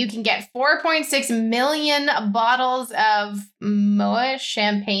 Okay, you can get 4.6 million bottles of Moët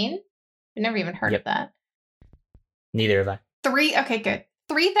champagne. I've never even heard of that. Neither have I. Okay, good.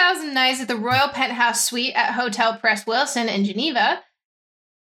 3,000 nights at the Royal Penthouse Suite at Hotel Press Wilson in Geneva.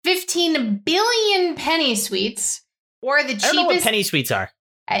 15 billion penny sweets, or the cheapest. I don't know what penny sweets are.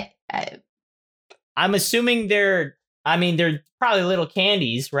 I'm assuming they're probably little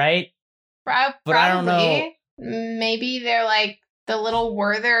candies, right? Probably. But I don't know. Maybe they're like the little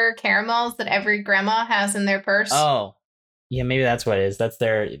Werther caramels that every grandma has in their purse. Oh, yeah, maybe that's what it is.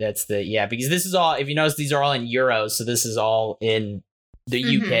 Because this is all, if you notice, these are all in euros. So this is all in the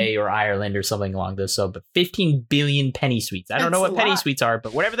UK or Ireland or something along those. So, but 15 billion penny sweets. I don't know what penny sweets are,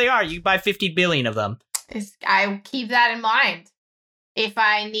 but whatever they are, you buy 50 billion of them. I keep that in mind. If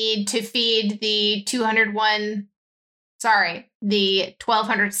I need to feed the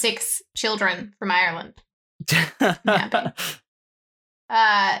 1,206 children from Ireland.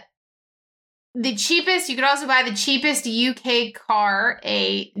 The cheapest, you could also buy the cheapest UK car,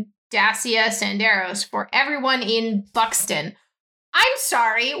 a Dacia Sandero, for everyone in Buxton. I'm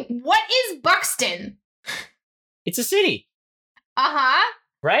sorry, what is Buxton? It's a city. Uh-huh.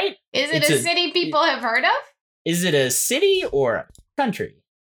 Right? Is it a city people have heard of? Is it a city or a country?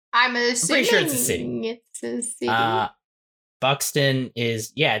 I'm assuming pretty sure it's a city. It's a city. Buxton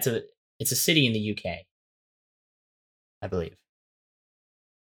is, it's a city in the UK, I believe.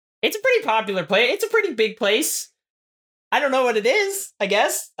 It's a pretty popular place. It's a pretty big place. I don't know what it is, I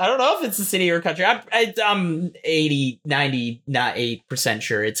guess. I don't know if it's a city or a country. I'm 80, 90, not 8%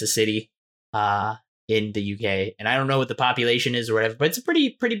 sure it's a city in the UK. And I don't know what the population is or whatever, but it's a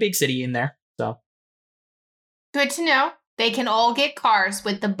pretty big city in there. So good to know. They can all get cars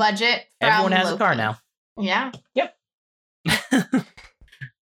with the budget. Everyone has a car now. Yeah. Yep.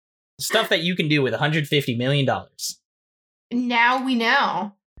 Stuff that you can do with $150 million. Now we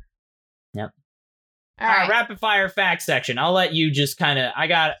know. Yep. All right. Rapid fire fact section. I'll let you just kind of, I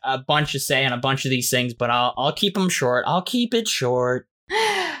got a bunch to say on a bunch of these things, but I'll keep them short. I'll keep it short.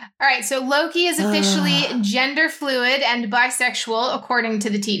 All right. So Loki is officially gender fluid and bisexual, according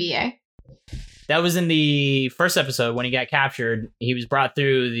to the TVA. That was in the first episode when he got captured. He was brought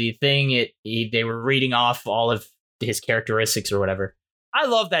through the thing. They were reading off all of his characteristics or whatever. I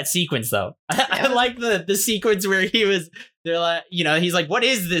love that sequence though. I like the sequence where they're like, he's like, what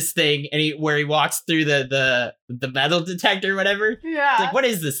is this thing? And where he walks through the metal detector or whatever. Yeah. It's like, what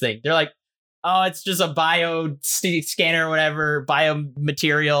is this thing? They're like, oh, it's just a bio scanner or whatever,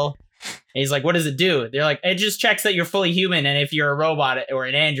 biomaterial. And he's like, what does it do? They're like, it just checks that you're fully human. And if you're a robot or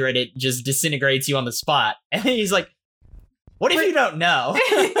an android, it just disintegrates you on the spot. And he's like, what if you don't know?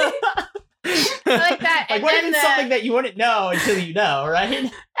 I like that. Like, and what then if it's something that you wouldn't know until you know, right?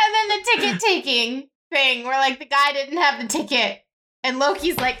 And then the ticket taking. thing where like the guy didn't have the ticket and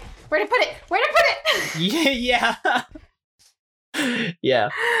Loki's like, where to put it? Yeah. Yeah.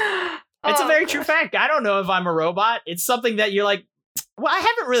 It's a very true fact. I don't know if I'm a robot. It's something that you're like, well, I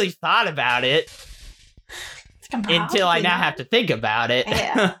haven't really thought about it until I now have to think about it.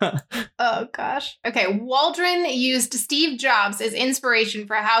 Yeah. Oh, gosh. Okay. Waldron used Steve Jobs as inspiration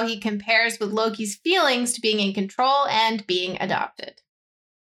for how he compares with Loki's feelings to being in control and being adopted.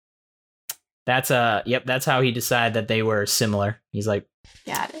 That's how he decided that they were similar. He's like,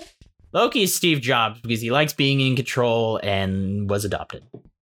 got it. Loki is Steve Jobs because he likes being in control and was adopted.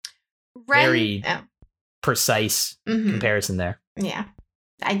 Very precise comparison there. Yeah.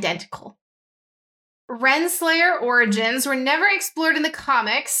 Identical. Renslayer origins were never explored in the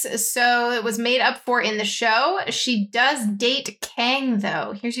comics, so it was made up for in the show. She does date Kang,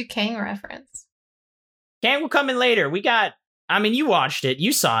 though. Here's your Kang reference. Kang will come in later. You watched it.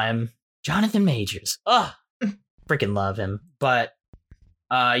 You saw him. Jonathan Majors. Ugh. Freaking love him. But,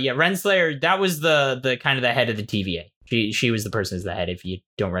 Renslayer, that was the kind of the head of the TVA. She was the person who's the head if you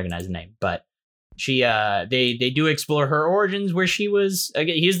don't recognize the name. But she, they do explore her origins where she was,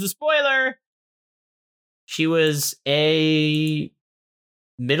 again, here's the spoiler. She was a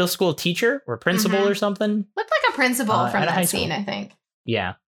middle school teacher or principal or something. Looked like a principal from that scene, I think.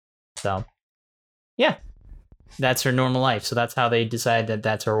 Yeah. So, yeah. That's her normal life. So that's how they decide that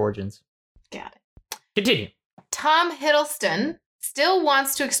that's her origins. Got it. Continue. Tom Hiddleston still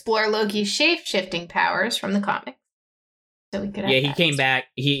wants to explore Loki's shape-shifting powers from the comics. So we could have he came back.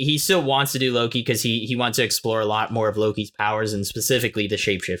 He still wants to do Loki because he wants to explore a lot more of Loki's powers and specifically the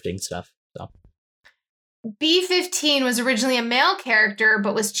shape-shifting stuff. So. B-15 was originally a male character,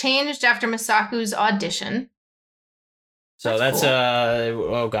 but was changed after Masaku's audition. So that's cool.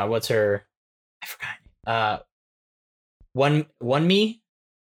 Oh god, what's her? I forgot. Wunmi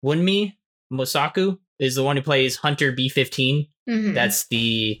Mosaku is the one who plays Hunter B-15. Mm-hmm. That's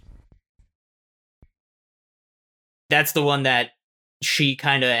the one that she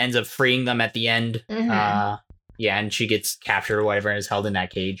kind of ends up freeing them at the end. Mm-hmm. And she gets captured or whatever and is held in that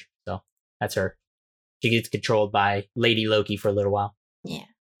cage. So that's her. She gets controlled by Lady Loki for a little while. Yeah.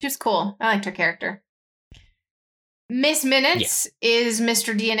 She was cool. I liked her character. Miss Minutes is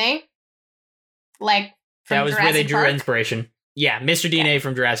Mr. DNA. Like, from that was Jurassic where they drew Park. Inspiration. Yeah, Mr. DNA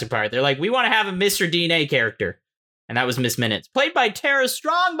from Jurassic Park. They're like, we want to have a Mr. DNA character. And that was Miss Minutes. Played by Tara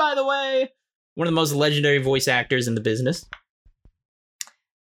Strong, by the way. One of the most legendary voice actors in the business.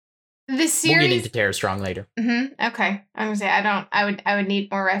 The series... We'll get into Tara Strong later. Mm-hmm. Okay. I'm going to say, I would need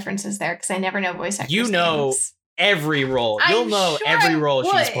more references there because I never know voice actors' names. Every role. You'll know sure every role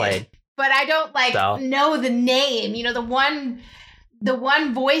she's played. But I don't know the name. You know, the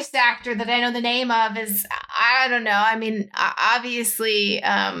one voice actor that I know the name of is, I don't know. I mean, obviously,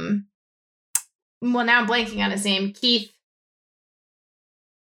 well, now I'm blanking on his name. Keith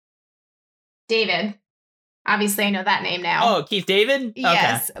David. Obviously, I know that name now. Oh, Keith David?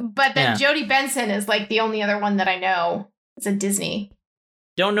 Yes. Okay. But then Jodie Benson is like the only other one that I know. It's a Disney.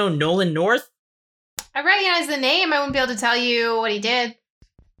 Don't know Nolan North? I recognize the name. I wouldn't be able to tell you what he did.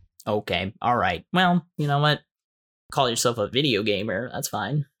 Okay. All right. Well, you know what? Call yourself a video gamer. That's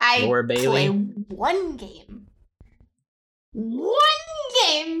fine. I play one game. One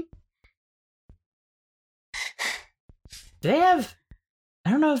game! Do they have...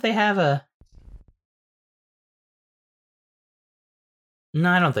 I don't know if they have a... No,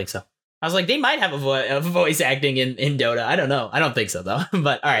 I don't think so. I was like, they might have a voice acting in Dota. I don't know. I don't think so, though.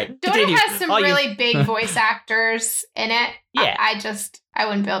 But, all right. Dota continue. has some really big voice actors in it. Yeah. I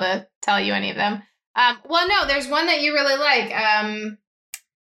wouldn't be able to tell you any of them. Well, no, there's one that you really like.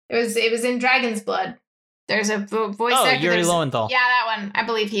 It was in Dragon's Blood. There's a voice actor. Yuri Lowenthal. Yeah, that one. I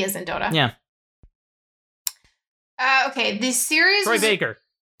believe he is in Dota. Yeah. Okay, this series Troy Baker.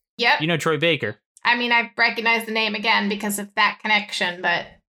 Yep. You know Troy Baker. I mean, I recognize the name again because of that connection, but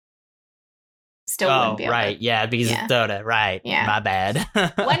still wouldn't be able right. to. Yeah, because it's Dota. Right. Yeah. My bad.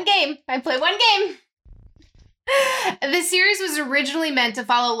 One game. I play one game. The series was originally meant to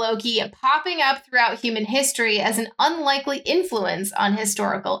follow Loki popping up throughout human history as an unlikely influence on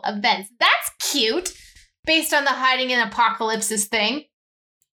historical events. That's cute, based on the hiding in apocalypses thing.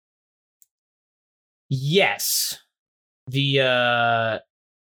 Yes.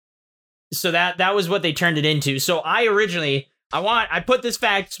 So that was what they turned it into. So I put this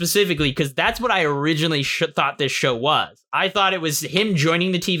fact specifically because that's what I originally thought this show was. I thought it was him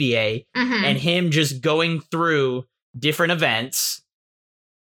joining the TVA and him just going through different events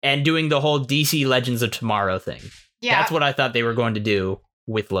and doing the whole DC Legends of Tomorrow thing. Yeah. That's what I thought they were going to do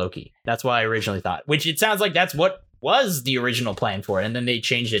with Loki. That's what I originally thought, which it sounds like that's what was the original plan for it. And then they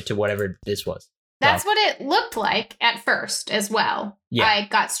changed it to whatever this was. That's what it looked like at first as well. Yeah. I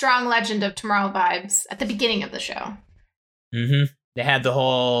got strong Legend of Tomorrow vibes at the beginning of the show. Mm-hmm. They had the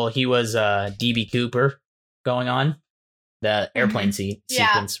whole, he was DB Cooper going on. The airplane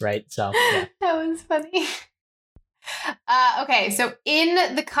sequence, right? So, yeah. That was funny. Okay, so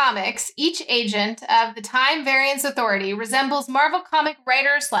in the comics, each agent of the Time Variance Authority resembles Marvel comic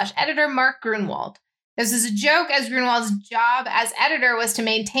writer/editor Mark Gruenwald. This is a joke, as Gruenwald's job as editor was to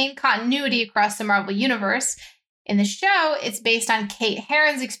maintain continuity across the Marvel Universe. In the show, it's based on Kate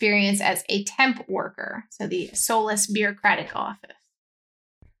Herron's experience as a temp worker, so the soulless bureaucratic office.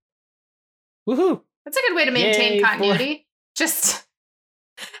 Woohoo! That's a good way to maintain continuity. Just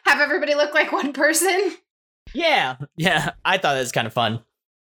have everybody look like one person. Yeah, I thought that was kind of fun.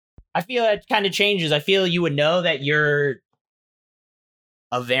 I feel that kind of changes. I feel you would know that you're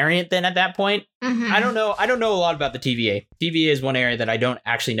a variant then at that point. Mm-hmm. I don't know a lot about the TVA. TVA is one area that I don't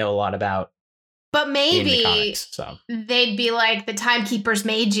actually know a lot about. But maybe in the comics, so. They'd be like, the Timekeepers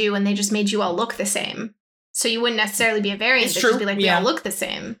made you and they just made you all look the same. So you wouldn't necessarily be a variant. It's It'd true. just be like, we all look the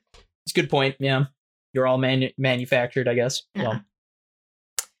same. It's a good point, yeah. You're all manufactured, I guess. Yeah. Well.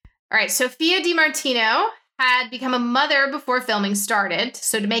 All right, Sophia DiMartino had become a mother before filming started.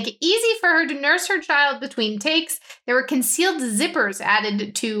 So to make it easy for her to nurse her child between takes, there were concealed zippers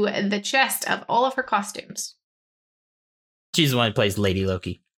added to the chest of all of her costumes. She's the one who plays Lady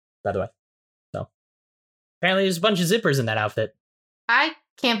Loki, by the way. So apparently there's a bunch of zippers in that outfit. I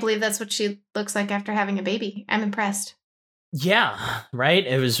can't believe that's what she looks like after having a baby. I'm impressed. Yeah, right?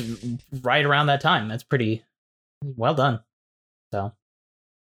 It was right around that time. That's pretty well done. So.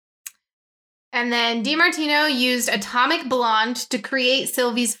 And then DiMartino used Atomic Blonde to create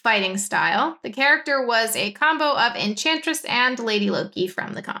Sylvie's fighting style. The character was a combo of Enchantress and Lady Loki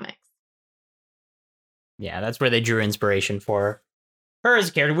from the comics. Yeah, that's where they drew inspiration for her as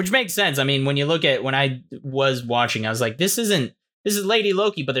a character, which makes sense. I mean, when you look at, when I was watching, I was like, this is Lady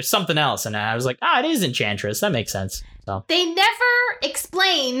Loki, but there's something else. And I was like, it is Enchantress. That makes sense. So they never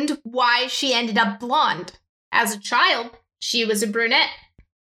explained why she ended up blonde. As a child, she was a brunette.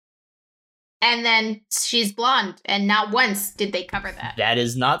 And then she's blonde, and not once did they cover that. That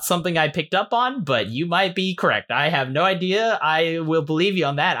is not something I picked up on, but you might be correct. I have no idea. I will believe you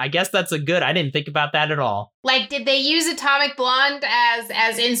on that. I guess that's I didn't think about that at all. Like, did they use Atomic Blonde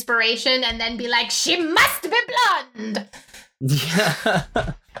as inspiration and then be like, she must be blonde? Yeah.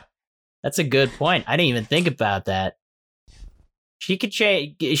 That's a good point. I didn't even think about that. She could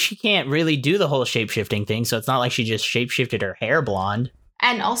she can't really do the whole shape-shifting thing, so it's not like she just shape-shifted her hair blonde.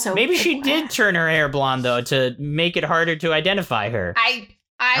 And also, maybe she did turn her hair blonde, though, to make it harder to identify her. I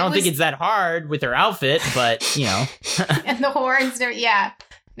don't think it's that hard with her outfit, but, you know. And the horns, yeah.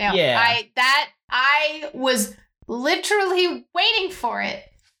 No, yeah. I was literally waiting for it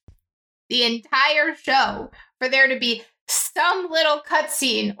the entire show, for there to be some little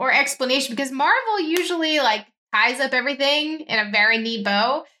cutscene or explanation, because Marvel usually, like, ties up everything in a very neat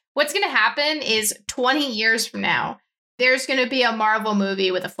bow. What's going to happen is 20 years from now, there's going to be a Marvel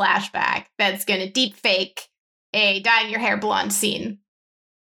movie with a flashback that's going to deep fake a dyeing your hair blonde scene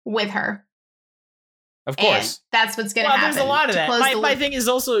with her. Of course. And that's what's going to happen. There's a lot of that. My thing is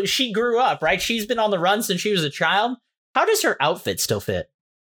also, she grew up, right? She's been on the run since she was a child. How does her outfit still fit?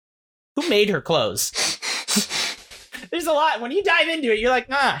 Who made her clothes? There's a lot. When you dive into it, you're like,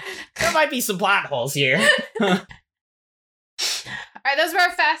 there might be some plot holes here. All right, those were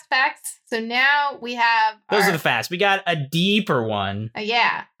our fast facts. So now we have... Those are the fast. We got a deeper one.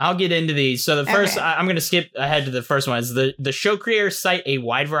 Yeah. I'll get into these. So the first, I'm going to skip ahead to the first one. Is the show creators cite a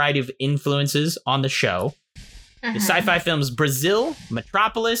wide variety of influences on the show. The sci-fi films Brazil,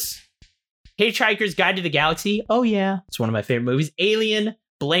 Metropolis, Hitchhiker's Guide to the Galaxy. Oh, yeah. It's one of my favorite movies. Alien,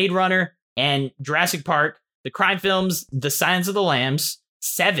 Blade Runner, and Jurassic Park. The crime films The Silence of the Lambs,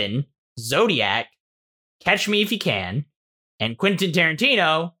 Seven, Zodiac, Catch Me If You Can, and Quentin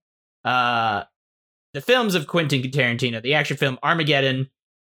Tarantino, the films of Quentin Tarantino, the action film Armageddon,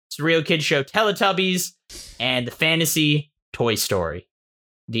 surreal kids show Teletubbies, and the fantasy Toy Story,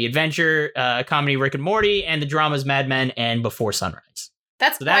 the adventure comedy Rick and Morty, and the dramas Mad Men and Before Sunrise.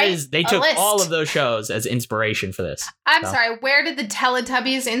 They took all of those shows as inspiration for this. I'm sorry, where did the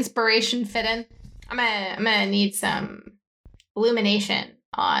Teletubbies inspiration fit in? I'm gonna need some illumination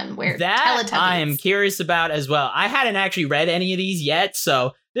on where that Teletubbies. I am curious about as well. I hadn't actually read any of these yet,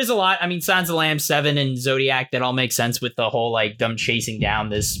 so there's a lot. I mean, Silence of the Lambs, Seven, and Zodiac, that all make sense with the whole, like, them chasing down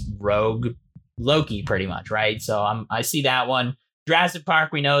this rogue Loki, pretty much, right? So I see that one. Jurassic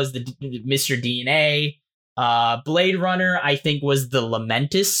Park, we know, is the Mr. DNA. Blade Runner, I think, was the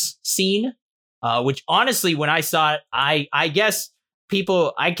Lamentus scene, which honestly, when I saw it, I guess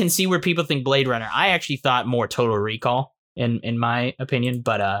I can see where people think Blade Runner. I actually thought more Total Recall in my opinion,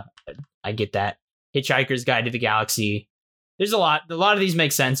 but I get that. Hitchhiker's Guide to the Galaxy. There's a lot of these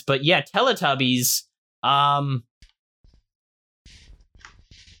make sense, but yeah, Teletubbies.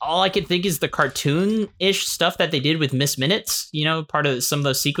 All I can think is the cartoon-ish stuff that they did with Miss Minutes, part of some of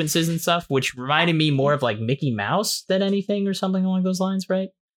those sequences and stuff, which reminded me more of like Mickey Mouse than anything or something along those lines, right?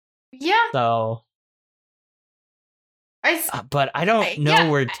 Yeah. So, but I don't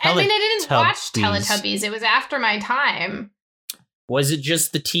know where Teletubbies... I mean, I didn't watch Teletubbies. It was after my time. Was it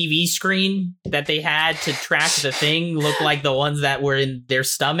just the TV screen that they had to track the thing look like the ones that were in their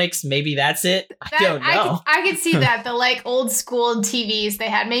stomachs? Maybe that's it. I don't know. I could see that, the like old school TVs they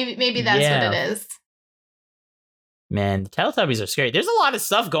had. Maybe that's what it is. Man, the Teletubbies are scary. There's a lot of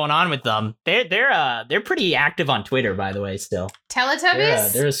stuff going on with them. They're pretty active on Twitter, by the way. Still,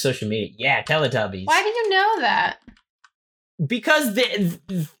 Teletubbies. They're a social media. Yeah, Teletubbies. Why do you know that? Because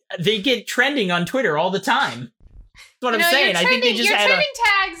they get trending on Twitter all the time. That's what I'm saying. I think they just had trending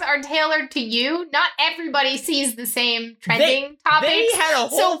tags are tailored to you. Not everybody sees the same trending topics. They had a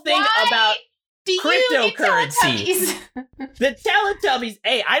whole thing about cryptocurrency. The Teletubbies.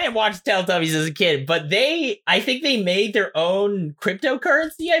 Hey, I didn't watch Teletubbies as a kid, but I think they made their own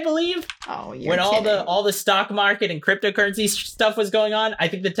cryptocurrency, I believe. Oh, you're when kidding. all the stock market and cryptocurrency stuff was going on, I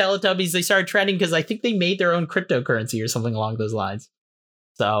think the Teletubbies, they started trending because I think they made their own cryptocurrency or something along those lines.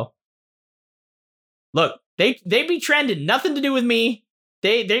 So, look. They be trending. Nothing to do with me.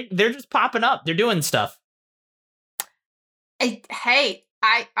 They're just popping up. They're doing stuff. All right.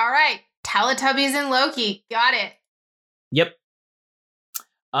 Teletubbies and Loki. Got it. Yep.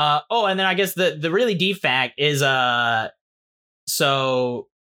 And then I guess the really deep fact is Waldron,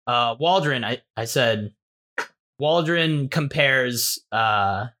 I said Waldron compares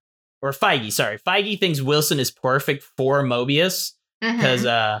or Feige thinks Wilson is perfect for Mobius because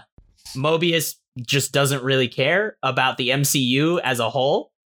Mobius just doesn't really care about the MCU as a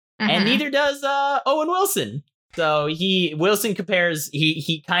whole, and neither does Owen Wilson. So Wilson compares,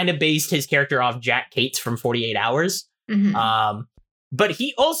 he kind of based his character off Jack Cates from 48 Hours. But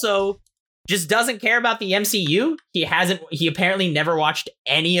he also just doesn't care about the MCU. He apparently never watched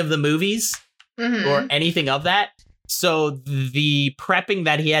any of the movies or anything of that. So the prepping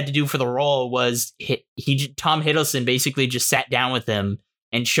that he had to do for the role was Tom Hiddleston basically just sat down with him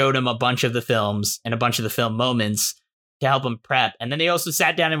and showed him a bunch of the films and a bunch of the film moments to help him prep. And then they also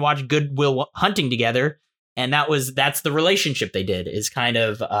sat down and watched Good Will Hunting together. And that's the relationship they did, is kind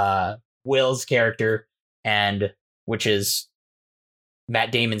of Will's character, and which is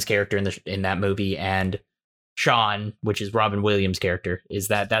Matt Damon's character in that movie, and Sean, which is Robin Williams' character,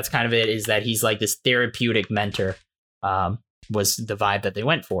 that's kind of it, is that he's like this therapeutic mentor, was the vibe that they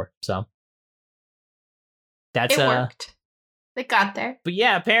went for. So that's it worked. They got there. But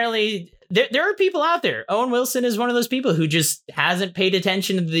yeah, apparently there are people out there. Owen Wilson is one of those people who just hasn't paid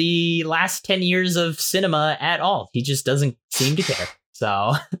attention to the last 10 years of cinema at all. He just doesn't seem to care.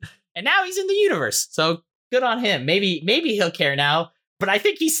 So, and now he's in the universe. So good on him. Maybe he'll care now, but I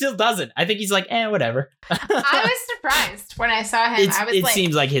think he still doesn't. I think he's like, whatever. I was surprised when I saw him. It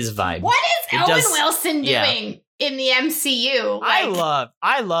seems like his vibe. What is Owen Wilson doing in the MCU?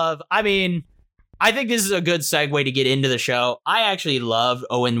 I think this is a good segue to get into the show. I actually loved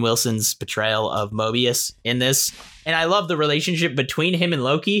Owen Wilson's portrayal of Mobius in this, and I love the relationship between him and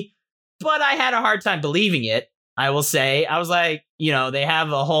Loki, but I had a hard time believing it, I will say. I was like, they have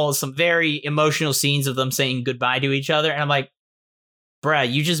some very emotional scenes of them saying goodbye to each other, and I'm like, bruh,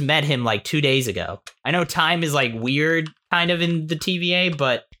 you just met him like 2 days ago. I know time is like weird kind of in the TVA,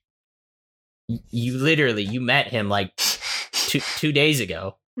 but you met him like two days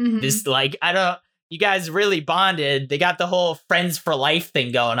ago. This, like, you guys really bonded. They got the whole friends for life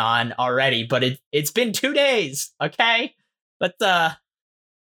thing going on already, but it's been 2 days, okay? But I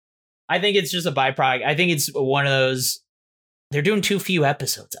think it's just a byproduct. I think it's one of those, they're doing too few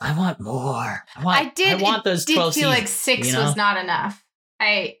episodes. I want more. I want those 12 seasons. I did feel like 6 was not enough.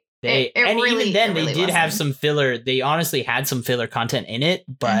 Even then, they did have some filler. They honestly had some filler content in it,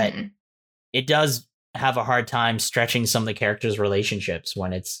 but it does have a hard time stretching some of the characters' relationships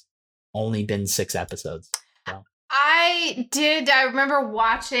when it's only been 6 episodes. So. I remember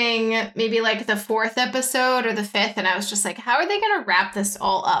watching maybe like the 4th episode or the 5th, and I was just like, how are they going to wrap this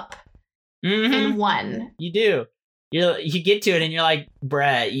all up in one? You do. You get to it and you're like,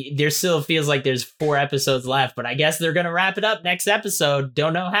 bruh, there still feels like there's 4 episodes left, but I guess they're going to wrap it up next episode.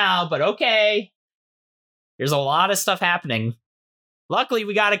 Don't know how, but okay. There's a lot of stuff happening. Luckily,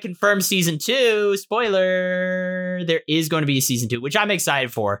 we got to confirm season 2. Spoiler. There is going to be a season 2, which I'm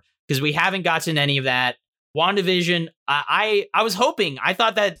excited for, because we haven't gotten any of that. WandaVision, I was hoping, I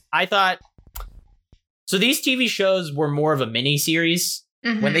thought so these TV shows were more of a mini series.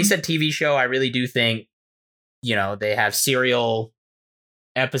 Mhm. When they said TV show, I really do think, they have serial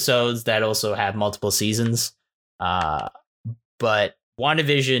episodes that also have multiple seasons. But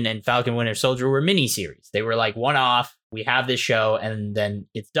WandaVision and Falcon Winter Soldier were mini series. They were like one off. We have this show and then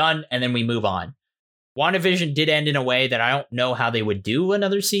it's done and then we move on. WandaVision did end in a way that I don't know how they would do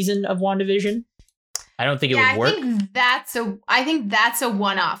another season of WandaVision. I don't think it would work. I think that's a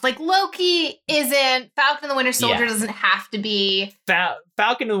one-off. Like Loki isn't. Falcon and the Winter Soldier doesn't have to be.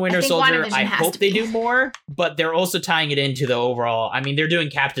 Falcon and the Winter Soldier, I hope they do more, but they're also tying it into the overall. I mean, they're doing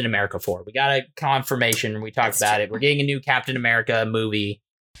Captain America 4. We got a confirmation. We talked about it. We're getting a new Captain America movie.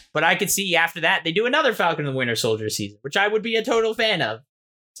 But I could see after that, they do another Falcon and the Winter Soldier season, which I would be a total fan of.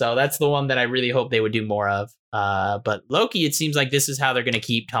 So that's the one that I really hope they would do more of. But Loki, it seems like this is how they're going to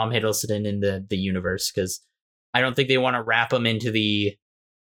keep Tom Hiddleston in the universe, because I don't think they want to wrap him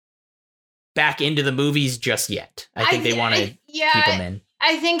back into the movies just yet. I think they want to keep him in.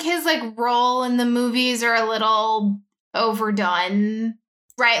 I think his role in the movies are a little overdone,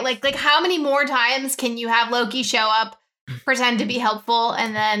 right? Like how many more times can you have Loki show up, pretend to be helpful,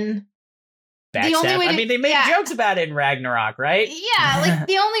 and then backstab? The only way they made jokes about it in Ragnarok, right? Yeah,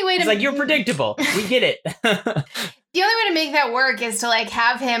 the only way to... It's like, you're predictable. We get it. The only way to make that work is to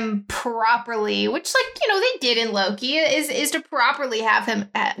have him properly, which they did in Loki, is to properly have him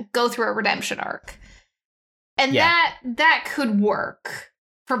go through a redemption arc. And that could work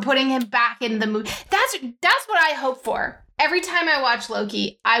for putting him back in the movie. That's what I hope for. Every time I watch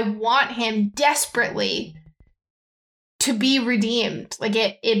Loki, I want him desperately to be redeemed.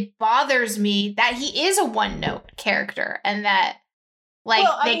 It bothers me that he is a one-note character and that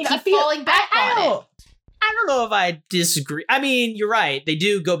they keep falling back on it. I don't know if I disagree. I mean, you're right. They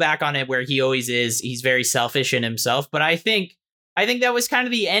do go back on it where he always is. He's very selfish in himself. But I think that was kind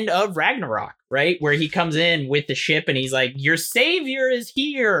of the end of Ragnarok, right? Where he comes in with the ship and he's like, your savior is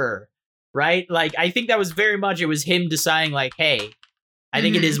here, right? I think that was very much, it was him deciding hey, I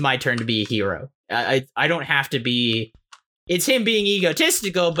think it is my turn to be a hero. I don't have to be... It's him being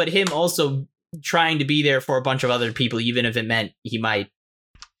egotistical, but him also trying to be there for a bunch of other people, even if it meant he might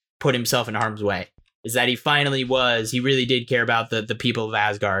put himself in harm's way. Is that he really did care about the people of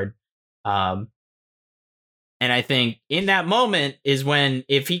Asgard. And I think in that moment is when,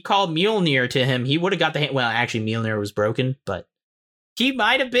 if he called Mjolnir to him, he would have got the hand. Well, actually, Mjolnir was broken, but he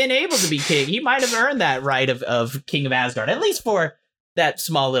might have been able to be king. He might have earned that right of King of Asgard, at least for that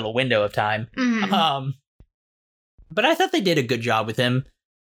small little window of time. Mm-hmm. But I thought they did a good job with him.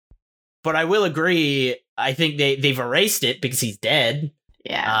 But I will agree, I think they've erased it because he's dead.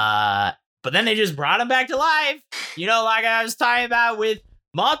 Yeah. But then they just brought him back to life. Like I was talking about with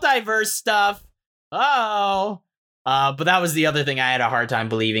multiverse stuff. But that was the other thing I had a hard time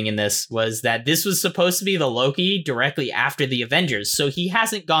believing in this, was that this was supposed to be the Loki directly after the Avengers. So he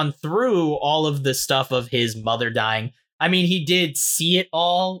hasn't gone through all of the stuff of his mother dying. I mean, he did see it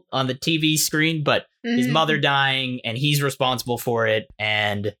all on the TV screen, but his mother dying, and he's responsible for it,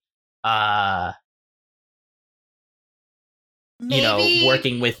 and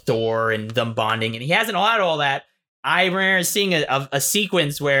working with Thor and them bonding, and he hasn't had all that. I remember seeing a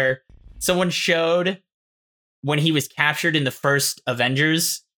sequence where someone showed when he was captured in the first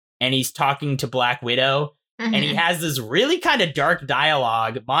Avengers, and he's talking to Black Widow, and he has this really kind of dark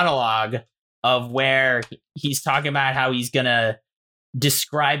monologue of where he's talking about how he's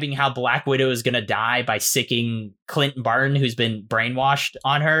describing how Black Widow is gonna die by sicking Clint Barton, who's been brainwashed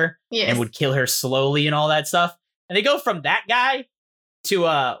on her, and would kill her slowly and all that stuff. And they go from that guy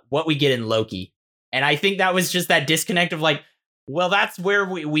to what we get in Loki. And I think that was just that disconnect of well, that's where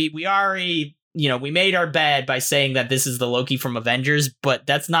we already, we made our bed by saying that this is the Loki from Avengers, but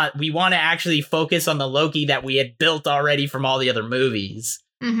that's not, we want to actually focus on the Loki that we had built already from all the other movies.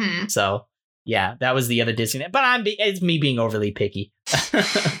 Mm-hmm. So yeah, that was the other disconnect. But it's me being overly picky.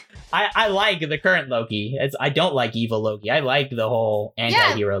 I like the current Loki. I don't like evil Loki. I like the whole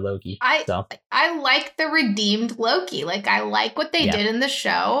anti-hero Loki. I like the redeemed Loki. I like what they did in the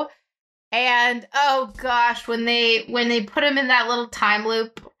show. And oh gosh, when they put him in that little time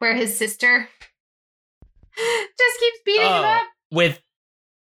loop where his sister just keeps beating him up with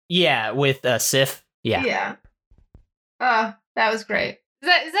Sif. Yeah. Yeah. Oh, that was great. Is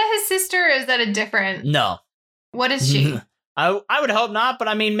that his sister, or is that a different? No. What is she? I would hope not, but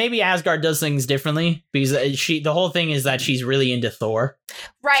I mean, maybe Asgard does things differently, because the whole thing is that she's really into Thor.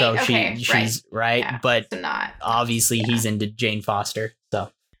 Right. So okay. she's right, yeah, but so not obviously he's into Jane Foster.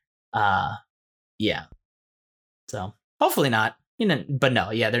 So, yeah. So hopefully not. but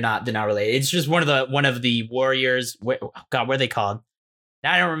no, yeah, they're not related. It's just one of the warriors. God, what are they called?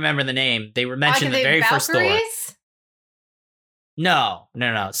 Now I don't remember the name. They were mentioned in the very first Thor. No.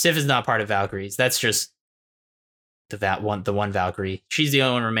 Sif is not part of Valkyries. That's just the one Valkyrie. She's the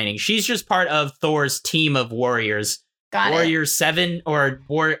only one remaining. She's just part of Thor's team of warriors. Got Warrior 7 or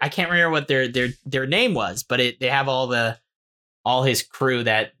War. I can't remember what their name was, but they have all his crew.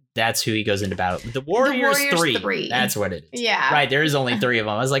 That's who he goes into battle. The Warriors 3. That's what it is. Yeah. Right. There is only 3 of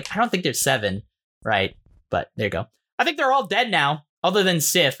them. I was like, I don't think there's 7. Right. But there you go. I think they're all dead now, other than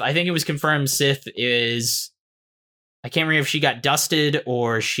Sif. I think it was confirmed Sif is. I can't remember if she got dusted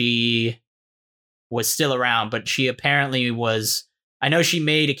or she was still around, but she apparently was. I know she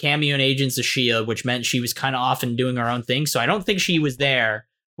made a cameo in Agents of S.H.I.E.L.D., which meant she was kind of off and doing her own thing. So I don't think she was there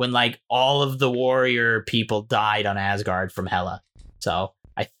when like all of the warrior people died on Asgard from Hela. So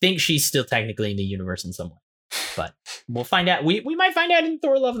I think she's still technically in the universe in some way. But we'll find out. We might find out in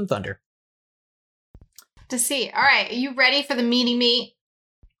Thor: Love and Thunder. To see. All right. Are you ready for the meaty meat?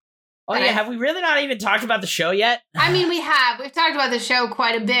 Oh, yeah. Have we really not even talked about the show yet? I mean, we have. We've talked about the show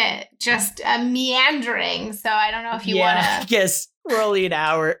quite a bit. Just meandering. So I don't know if you want to. I guess we're only an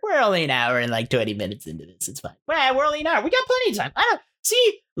hour. We're only an hour and like 20 minutes into this. It's fine. Well, we're only an hour. We got plenty of time. I don't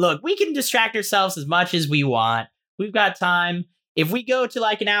see. Look, we can distract ourselves as much as we want. We've got time. If we go to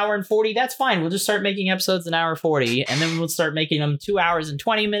like an hour and 40, that's fine. We'll just start making episodes an hour 40, and then we'll start making them 2 hours and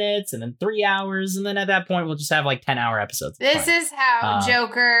 20 minutes, and then 3 hours, and then at that point, we'll just have like 10-hour episodes. This is how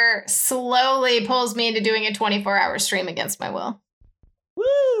Joker slowly pulls me into doing a 24-hour stream against my will.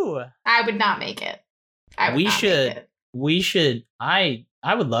 Woo! I would not make it. We should. I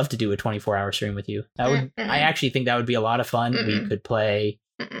would love to do a 24-hour stream with you. That would. I actually think that would be a lot of fun. We could play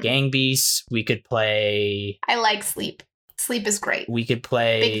Gang Beasts. We could play. I like Sleep. Sleep is great. We could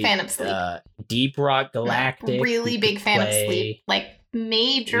play. Big fan of Sleep. Deep Rock Galactic. Really big fan of Sleep. Like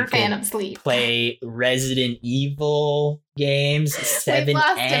major fan of Sleep. Play Resident Evil games. 7 We've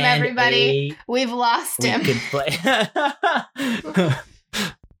lost him, everybody. 8. We've lost him. We could play.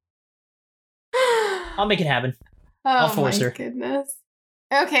 I'll make it happen. I'll force her. Goodness.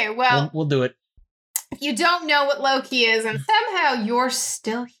 Okay, well, we'll do it. If you don't know what Loki is, and somehow you're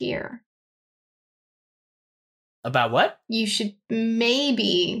still here. About what? You should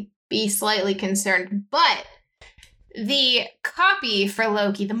maybe be slightly concerned, but the copy for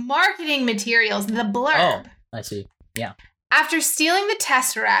Loki, the marketing materials, the blurb. Oh, I see. Yeah. After stealing the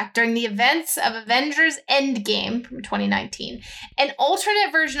Tesseract during the events of Avengers Endgame from 2019, an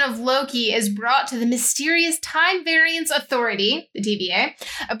alternate version of Loki is brought to the mysterious Time Variance Authority, the TVA,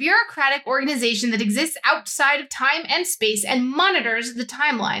 a bureaucratic organization that exists outside of time and space and monitors the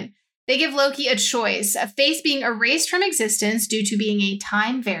timeline. They give Loki a choice, a face being erased from existence due to being a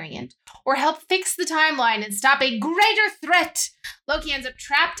time variant, or help fix the timeline and stop a greater threat. Loki ends up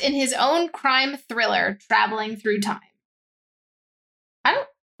trapped in his own crime thriller, traveling through time. I don't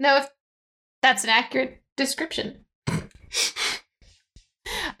know if that's an accurate description. I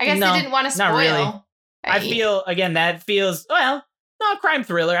guess they didn't want to spoil. Not really. I feel, again, that feels, well, not crime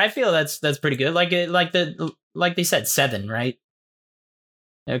thriller. I feel that's pretty good. Like they said, 7, right?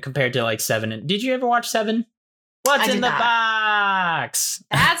 Compared to like 7. Did you ever watch 7? What's in the box?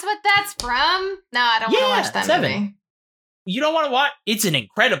 That's what that's from? No, I don't want to watch that 7. movie. You don't want to watch? It's an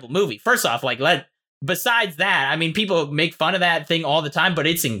incredible movie. First off, besides that, I mean, people make fun of that thing all the time, but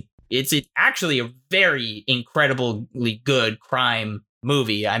it's actually a very incredibly good crime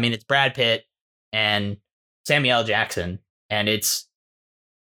movie. I mean, it's Brad Pitt and Samuel L. Jackson, and it's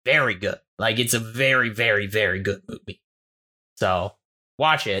very good. Like, it's a very, very, very good movie. So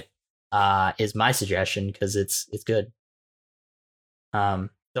watch it, is my suggestion, because it's good. The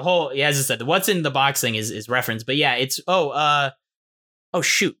whole, as I said, the what's in the box thing is referenced, but yeah, it's Kevin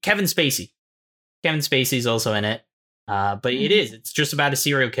Spacey. Kevin Spacey's also in it, but it's just about a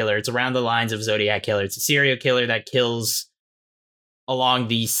serial killer. It's around the lines of Zodiac Killer. It's a serial killer that kills along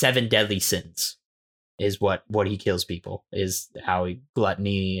the 7 deadly sins, is what he kills people, is how he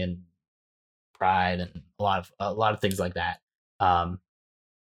gluttony and pride and a lot of things like that.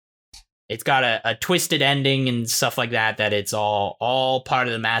 It's got a twisted ending and stuff like that it's all part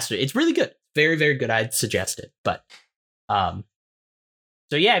of the master. It's really good. Very, very good. I'd suggest it. But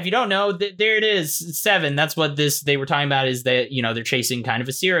so yeah, if you don't know, there it is, 7. That's what they were talking about, is that, they're chasing kind of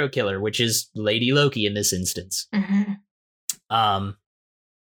a serial killer, which is Lady Loki in this instance. Mm-hmm.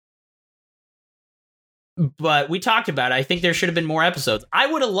 But we talked about it. I think there should have been more episodes. I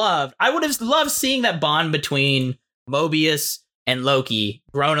would have loved seeing that bond between Mobius and Loki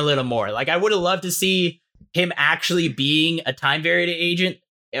grown a little more. Like, I would have loved to see him actually being a time variant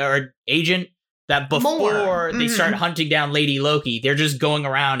agent that before they start hunting down Lady Loki, they're just going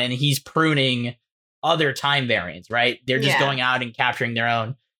around and he's pruning other time variants, right? They're just going out and capturing their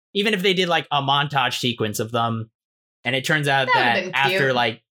own. Even if they did like a montage sequence of them, and it turns out that after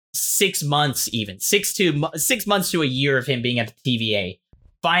like 6 months, even 6 months to a year of him being at the TVA,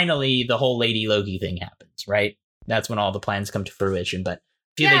 finally the whole Lady Loki thing happens, right? That's when all the plans come to fruition. But I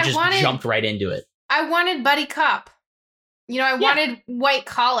feel they just jumped right into it. I wanted Buddy Cop. I wanted White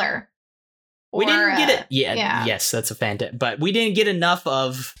Collar. We didn't get it. Yes, that's a fantastic. But we didn't get enough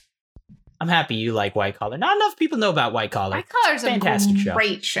of. I'm happy you like White Collar. Not enough people know about White Collar. White Collar's a fantastic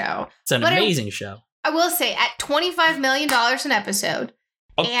great show. It's an amazing show. I will say, at $25 million an episode,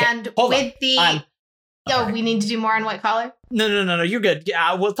 and we need to do more on White Collar? No, you're good.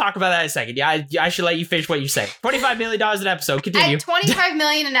 We'll talk about that in a second. Yeah, I should let you finish what you say. $25 million an episode. Continue. At $25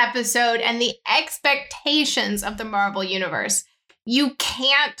 million an episode, and the expectations of the Marvel Universe, you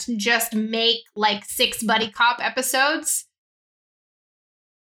can't just make like 6 Buddy Cop episodes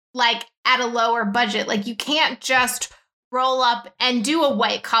like at a lower budget. Like, you can't just roll up and do a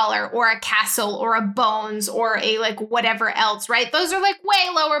White Collar or a Castle or a Bones or a like whatever else, right? Those are like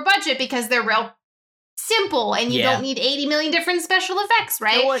way lower budget because they're real simple and you don't need 80 million different special effects,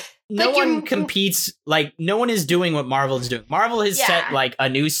 right? No one competes. Like, no one is doing what Marvel is doing. Marvel has set like a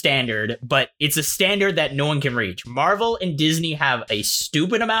new standard, but it's a standard that no one can reach. Marvel and Disney have a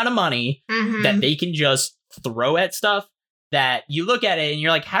stupid amount of money that they can just throw at stuff that you look at it and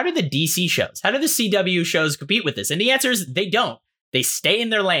you're like, how do the DC shows, how do the CW shows compete with this? And the answer is they don't. They stay in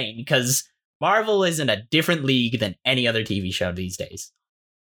their lane because Marvel is in a different league than any other TV show these days.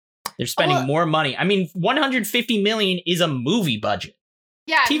 They're spending more money. I mean, 150 million is a movie budget.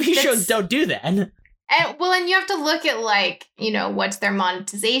 Yeah. TV shows don't do that. And you have to look at, like, what's their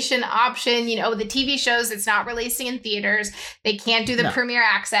monetization option. The TV shows, it's not releasing in theaters. They can't do the premiere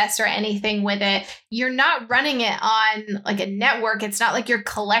access or anything with it. You're not running it on, like, a network. It's not like you're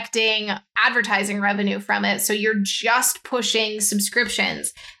collecting advertising revenue from it. So you're just pushing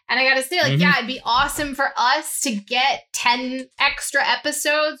subscriptions. And I gotta say, like, it'd be awesome for us to get 10 extra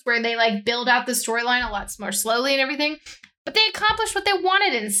episodes where they, like, build out the storyline a lot more slowly and everything. But they accomplished what they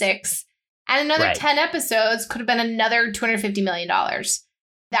wanted in 6. And another 10 episodes could have been another $250 million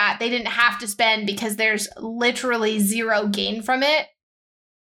that they didn't have to spend because there's literally zero gain from it.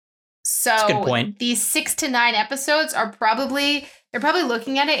 So that's a good point. These 6 to 9 episodes they're probably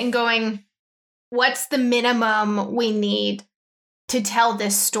looking at it and going, what's the minimum we need to tell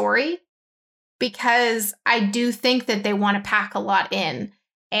this story? Because I do think that they want to pack a lot in.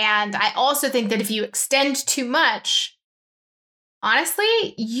 And I also think that if you extend too much,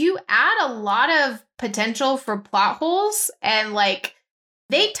 honestly, you add a lot of potential for plot holes, and like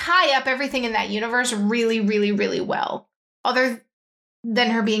they tie up everything in that universe really, really, really well. Other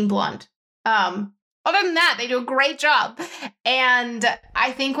than her being blonde. Other than that, they do a great job. And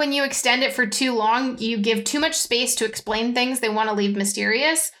I think when you extend it for too long, you give too much space to explain things they want to leave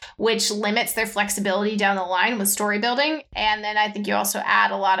mysterious, which limits their flexibility down the line with story building. And then I think you also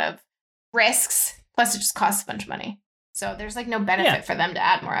add a lot of risks. Plus, it just costs a bunch of money. So there's like no benefit for them to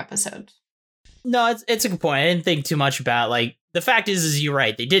add more episodes. No, it's a good point. I didn't think too much about, like, the fact is you're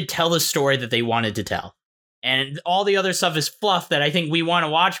right. They did tell the story that they wanted to tell. And all the other stuff is fluff that I think we want to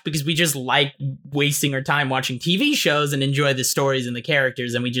watch because we just like wasting our time watching TV shows and enjoy the stories and the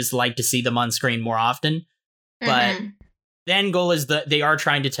characters, and we just like to see them on screen more often. But the end goal is that they are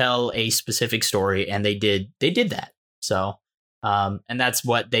trying to tell a specific story, and they did that. So, and that's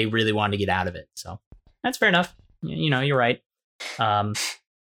what they really wanted to get out of it. So that's fair enough. You're right. Someone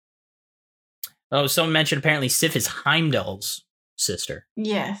mentioned apparently Sif is Heimdall's sister.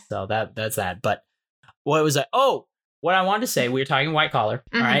 Yes. So that's that. But what was that? Oh, what I wanted to say, we were talking White Collar.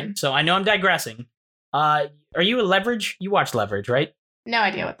 All right. So I know I'm digressing. Are you a Leverage? You watch Leverage, right? No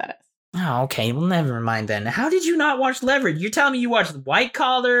idea what that is. Oh, okay. Well, never mind then. How did you not watch Leverage? You're telling me you watched White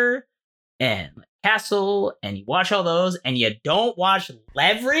Collar and Castle and you watch all those and you don't watch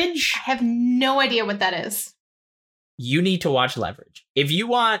Leverage? I have no idea what that is. You need to watch Leverage. If you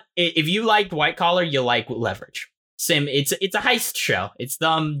liked White Collar, you'll like Leverage. It's a heist show. It's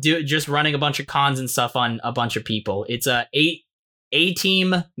them just running a bunch of cons and stuff on a bunch of people. It's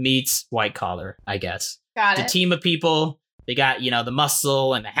A-Team meets White Collar, I guess. Got it. It's a team of people. They got, the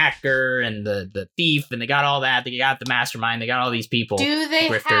muscle and the hacker and the thief, and they got all that. They got the mastermind. They got all these people. Do they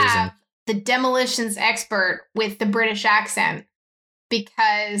have the demolitions expert with the British accent?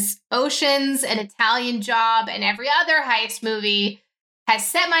 Because Ocean's, An Italian Job, and every other heist movie has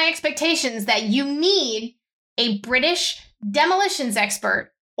set my expectations that you need a British demolitions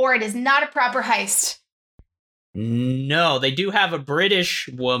expert, or it is not a proper heist. No, they do have a British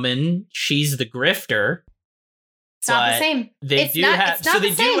woman. She's the grifter. It's not the same. They It's do not- have. it's not So the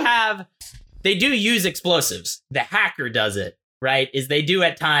they same. do have. They do use explosives. The hacker does it, right? Is they do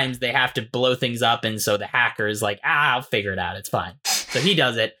at times they have to blow things up, and so the hacker is like, I'll figure it out. It's fine. So he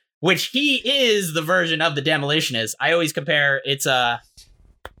does it, which he is the version of the demolitionist. I always compare. It's a.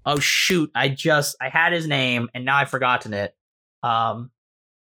 Oh shoot! I had his name and now I've forgotten it. I've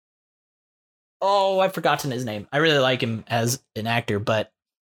forgotten his name. I really like him as an actor, but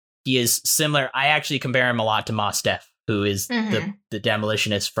he is similar. I actually compare him a lot to Mos Def, who is the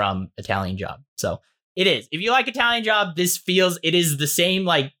demolitionist from Italian Job. So it is. If you like Italian Job, it is the same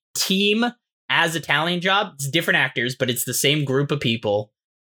like team as Italian Job. It's different actors, but it's the same group of people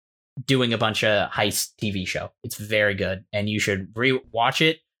doing a bunch of heist TV show. It's very good, and you should watch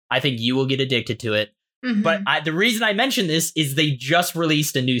it. I think you will get addicted to it. Mhm. But the reason I mention this is they just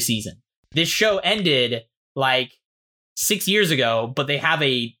released a new season. This show ended like 6 years ago, but they have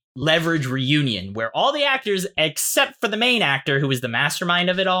a Leverage reunion where all the actors, except for the main actor, who was the mastermind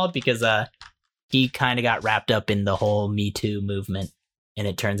of it all, because he kind of got wrapped up in the whole Me Too movement, and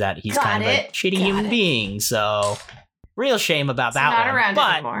it turns out he's kind of a shitty human being. So real shame about that not one. around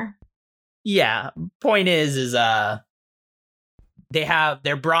But anymore. yeah, point is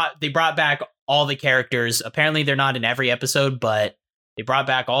they brought back all the characters. Apparently they're not in every episode, but they brought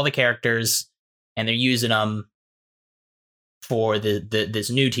back all the characters and they're using them for this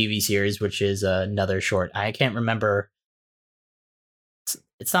new TV series, which is another short. I can't remember.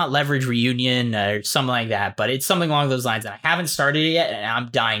 It's not Leverage Reunion or something like that, but it's something along those lines. And I haven't started it yet, and I'm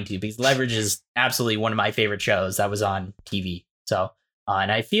dying to, because Leverage is absolutely one of my favorite shows that was on TV. So,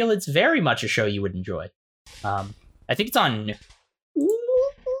 and I feel it's very much a show you would enjoy. I think it's on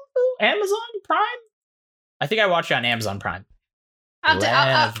Amazon Prime. I think I watched it on Amazon Prime. I'll go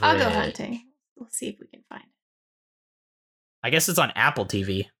Leverage. hunting. We'll see if we can find it. I guess it's on Apple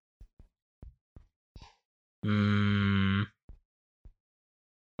TV.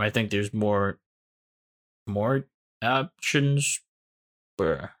 I think there's more options.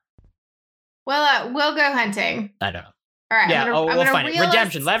 Well, we'll go hunting. I don't know. All right. Yeah, I'm we'll gonna find it.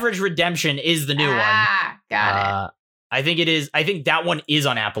 Redemption. Leverage Redemption is the new one. Got it. I think it is. I think that one is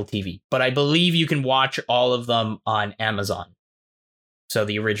on Apple TV, but I believe you can watch all of them on Amazon. So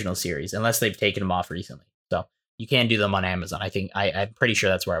the original series, unless they've taken them off recently. So you can do them on Amazon. I think I'm pretty sure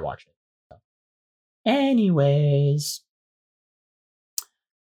that's where I watched it. So. Anyways,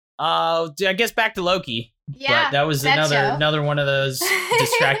 I guess back to Loki. Yeah, but that was that show. another one of those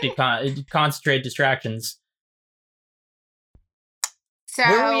concentrated distractions. So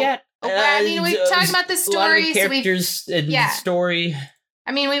Where are we at? I mean, we've talked about the story. Characters and story.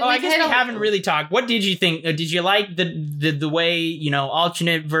 I mean, I guess we haven't really talked. What did you think? Did you like the way,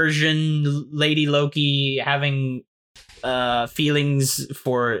 alternate version Lady Loki having feelings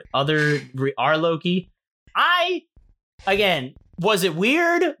for our Loki? Was it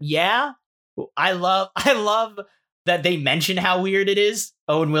weird? Yeah. I love that they mention how weird it is.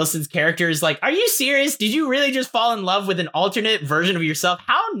 Owen Wilson's character is like, are you serious? Did you really just fall in love with an alternate version of yourself?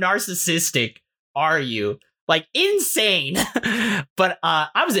 How narcissistic are you? Like, insane. But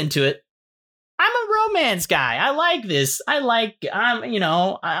I was into it. I'm a romance guy. I like this. I'm a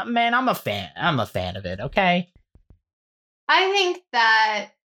fan. I'm a fan of it, okay? I think that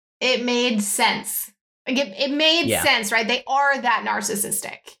it made sense. Like, it made sense, right? They are that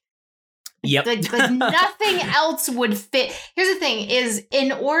narcissistic. Yep. Like nothing else would fit. Here's the thing is,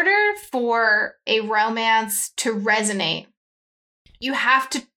 in order for a romance to resonate, you have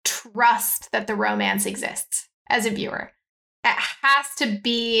to trust that the romance exists as a viewer. It has to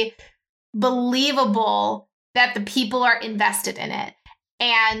be believable that the people are invested in it.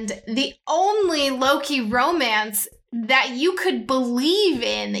 And the only Loki romance that you could believe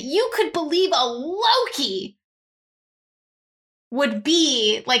in, that you could believe a Loki would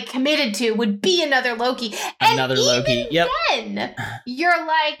be like committed to, would be another Loki. And another Loki. Yep. Then you're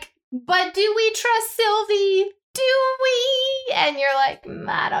like, but do we trust Sylvie? Do we? And you're like,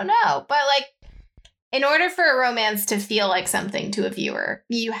 I don't know. But like, in order for a romance to feel like something to a viewer,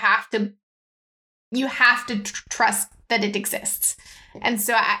 you have to trust that it exists. And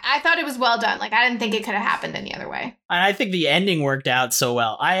so I thought it was well done. Like, I didn't think it could have happened any other way. And I think the ending worked out so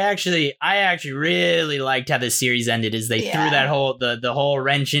well. I actually really liked how this series ended, is they threw that whole the whole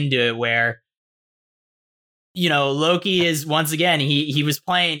wrench into it, where Loki is, once again, he was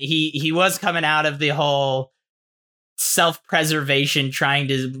playing, he was coming out of the whole self-preservation, trying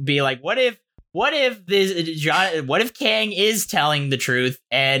to be like, what if Kang is telling the truth,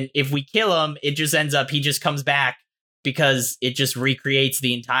 and if we kill him, it just ends up he just comes back, because it just recreates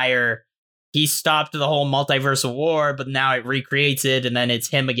the entire he stopped the whole multiversal war, but now it recreates it, and then it's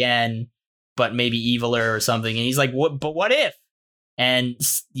him again, but maybe eviler or something. And he's like, what if? And,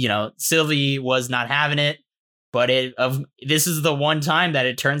 you know, Sylvie was not having it, but this is the one time that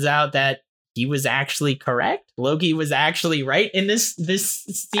it turns out that he was actually correct. Loki was actually right in this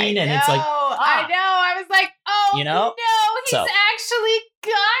scene, and it's like, I know. I was like, oh, you know? no, he's actually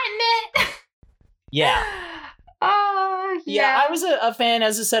gotten it. Yeah. Oh, yeah. I was a fan.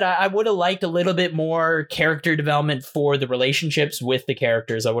 As I said, I would have liked a little bit more character development for the relationships with the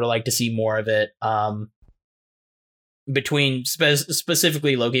characters. I would have liked to see more of it. Between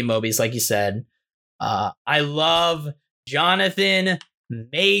specifically Loki and Mobius, like you said. I love Jonathan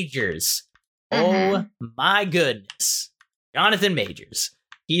Majors. Oh my goodness. Jonathan Majors.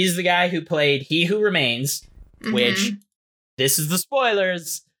 He's the guy who played He Who Remains, which, this is the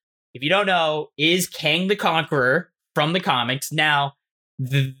spoilers, if you don't know, is Kang the Conqueror from the comics. Now,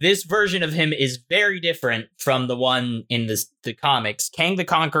 this version of him is very different from the one in the comics. Kang the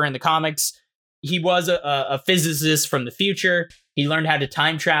Conqueror in the comics, he was a physicist from the future. He learned how to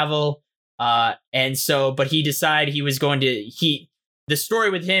time travel. But he decided he was going to, the story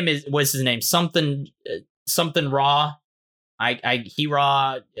with him was his name, something Raw.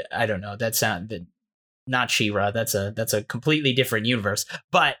 He-Ra, I don't know. That sound, not She-Ra. That's a completely different universe.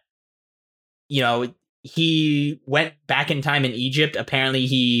 But, you know, he went back in time in Egypt. Apparently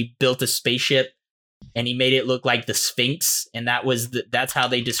he built a spaceship and he made it look like the Sphinx. And that's how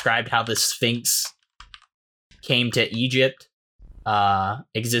they described how the Sphinx came to Egypt,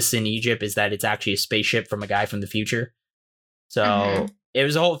 exists in Egypt, is that it's actually a spaceship from a guy from the future. So it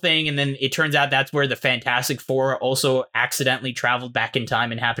was a whole thing. And then it turns out that's where the Fantastic Four also accidentally traveled back in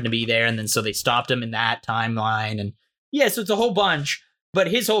time and happened to be there. And then so they stopped him in that timeline. And yeah, so it's a whole bunch. But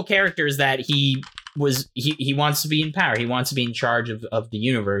his whole character is that he wants to be in power. He wants to be in charge of the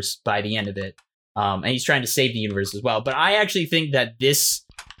universe by the end of it. And he's trying to save the universe as well. But I actually think that this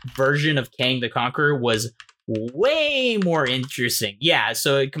version of Kang the Conqueror was way more interesting. Yeah,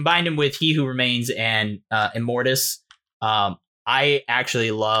 so it combined him with He Who Remains and Immortus. I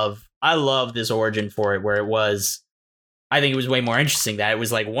love this origin for it, where I think it was way more interesting that it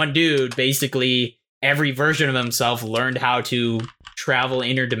was like one dude, basically every version of himself learned how to travel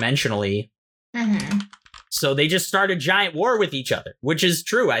interdimensionally. So they just start a giant war with each other, which is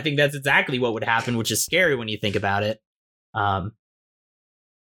true. I think that's exactly what would happen, which is scary when you think about it.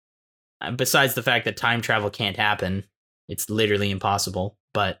 Besides the fact that time travel can't happen, it's literally impossible.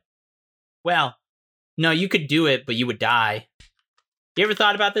 But, well, no, you could do it, but you would die. You ever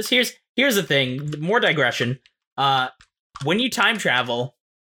thought about this? Here's the thing. More digression. When you time travel,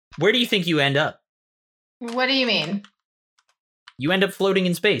 where do you think you end up? What do you mean? You end up floating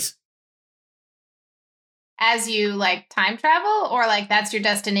in space. As you, like, time travel? Or, like, that's your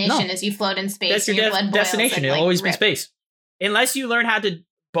destination as you float in space? That's your destination. It'll always be space. Unless you learn how to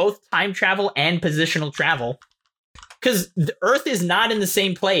both time travel and positional travel. Because the Earth is not in the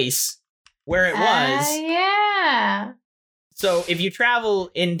same place where it was. Yeah. So if you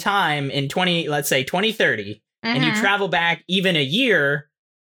travel in time in 2030, and you travel back even a year,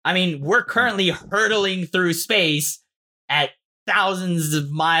 I mean, we're currently hurtling through space at thousands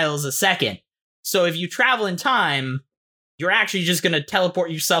of miles a second. So if you travel in time, you're actually just going to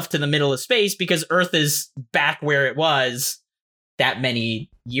teleport yourself to the middle of space because Earth is back where it was that many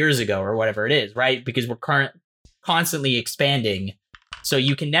years ago or whatever it is, right? Because we're constantly expanding. So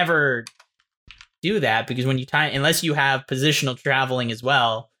you can never do that because when you time, unless you have positional traveling as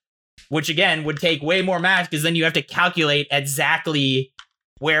well, which again would take way more math because then you have to calculate exactly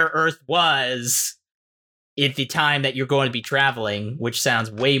where Earth was at the time that you're going to be traveling, which sounds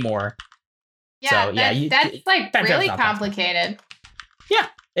way more. Yeah, so, that's like really complicated. Yeah,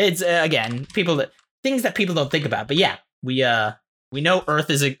 it's again things that people don't think about. But yeah, we know Earth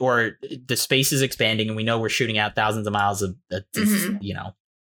is or the space is expanding, and we know we're shooting out thousands of miles of a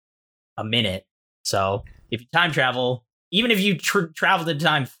minute. So if you time travel, even if you traveled in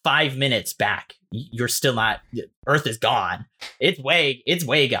time 5 minutes back, you're still not. Earth is gone. It's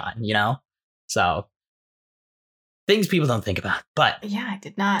way gone. You know, so. Things people don't think about, but yeah,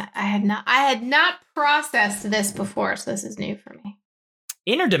 I had not processed this before, so this is new for me.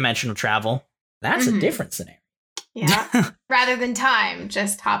 Interdimensional travel, that's a different scenario. Yeah, rather than time,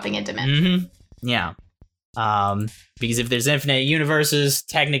 just hopping a dimension. Yeah, because if there's infinite universes,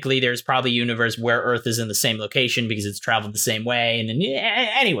 technically there's probably a universe where Earth is in the same location because it's traveled the same way. And then,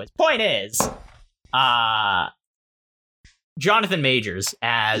 anyways, point is, Jonathan Majors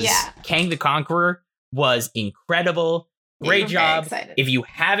as Kang the Conqueror was incredible. Great job. If you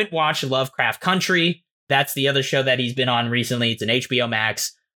haven't watched Lovecraft Country, that's the other show that he's been on recently. It's an HBO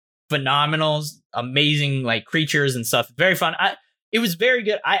Max. phenomenal, amazing like creatures and stuff. Very fun. It was very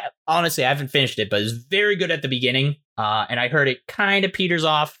good. I honestly, I haven't finished it, but it was very good at the beginning. And I heard it kind of peters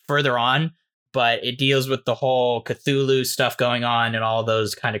off further on, but it deals with the whole Cthulhu stuff going on and all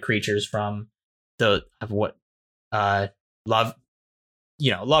those kind of creatures from Lovecraft,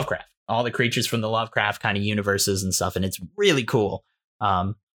 all the creatures from the Lovecraft kind of universes and stuff. And it's really cool.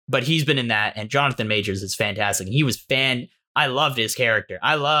 But he's been in that, and Jonathan Majors is fantastic. He was I loved his character.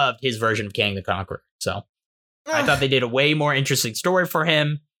 I loved his version of Kang the Conqueror. So I thought they did a way more interesting story for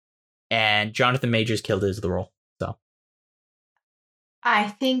him, and Jonathan Majors killed the role. So I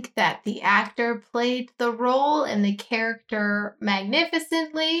think that the actor played the role and the character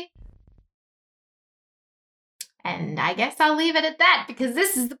magnificently. And I guess I'll leave it at that, because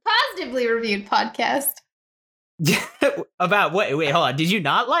this is the Positively Reviewed podcast. About what? Wait, hold on. Did you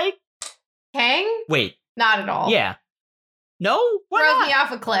not like Kang? Wait. Not at all. Yeah. No? Why Drove not? me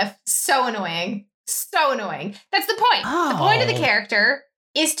off a cliff. So annoying. So annoying. That's the point. The point of the character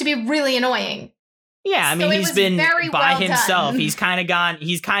is to be really annoying. Yeah, I mean, So it he's was been very by well himself. done. He's kind of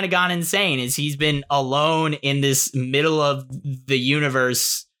gone insane. He's been alone in this middle of the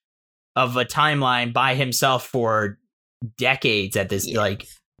universe of a timeline by himself for decades at this, like,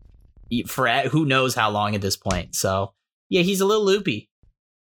 for who knows how long at this point. So yeah, he's a little loopy.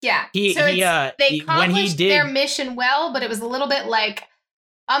 Yeah. They accomplished their mission well, but it was a little bit like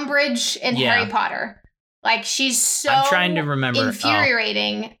Umbridge in Harry Potter. Like, she's so I'm trying to remember.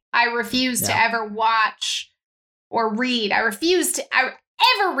 infuriating. I refuse to ever watch or read. I refuse to ever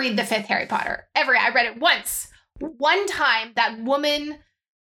read the 5th Harry Potter. Ever. I read it once. One time, that woman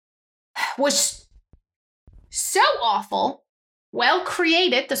was so awful, well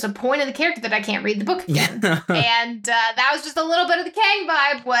created. There's a point of the character that I can't read the book again. And that was just a little bit of the Kang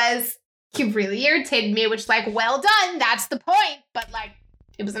vibe. Was he really irritated me, which, like, well done. That's the point. But, like,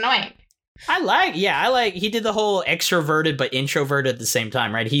 it was annoying. I like he did the whole extroverted but introverted at the same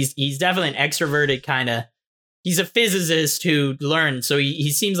time, right? He's definitely an extroverted kind of, he's a physicist who learned, so he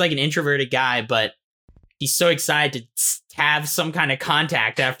seems like an introverted guy, but he's so excited to have some kind of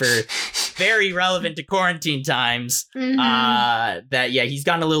contact after very relevant to quarantine times. That he's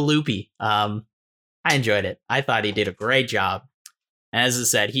gotten a little loopy. I enjoyed it. I thought he did a great job. And as I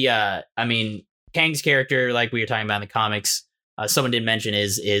said, Kang's character, like we were talking about in the comics, someone did mention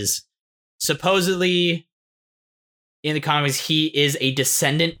is supposedly in the comics, he is a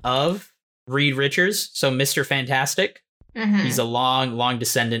descendant of Reed Richards, so Mr. Fantastic. He's a long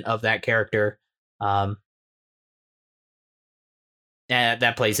descendant of that character. And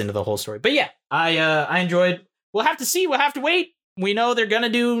that plays into the whole story. But yeah, I enjoyed. We'll have to see. We'll have to wait. We know they're gonna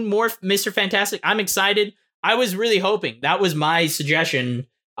do more Mr. Fantastic. I'm excited. I was really hoping. That was my suggestion.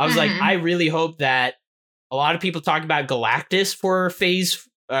 I was like, I really hope that a lot of people talk about Galactus for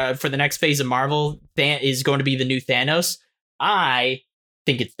the next phase of Marvel is going to be the new Thanos. I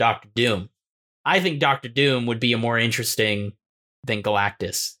think it's Doctor Doom. I think Doctor Doom would be a more interesting than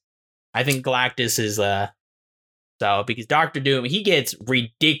Galactus. I think Galactus is because Doctor Doom, he gets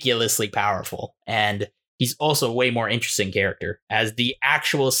ridiculously powerful, and he's also a way more interesting character as the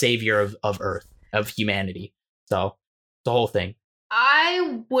actual savior of Earth, of humanity. So the whole thing.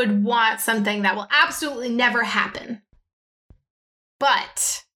 I would want something that will absolutely never happen.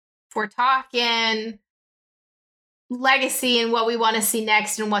 But if we're talking legacy and what we want to see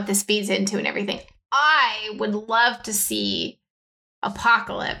next and what this feeds into and everything, I would love to see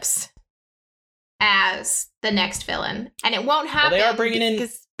Apocalypse as the next villain. And it won't happen. Well, they are bringing in,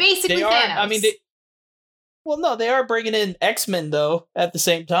 because basically Thanos. They are bringing in X-Men though at the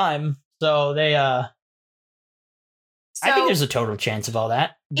same time. So they I think there's a total chance of all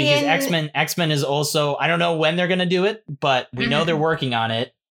that, because X-Men is also, I don't know when they're going to do it, but we know they're working on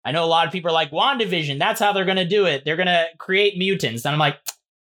it. I know a lot of people are like, WandaVision, that's how they're going to do it. They're going to create mutants. And I'm like,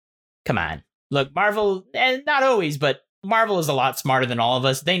 come on. Look, Marvel, and not always, but Marvel is a lot smarter than all of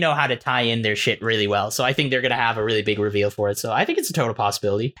us. They know how to tie in their shit really well. So I think they're going to have a really big reveal for it. So I think it's a total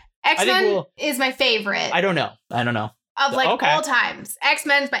possibility. X-Men is my favorite. I don't know. Of all times.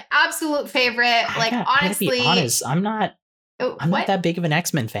 X-Men's my absolute favorite. Honestly. To be honest, I'm not that big of an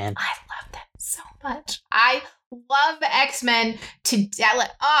X-Men fan. I love them so much. I love X-Men to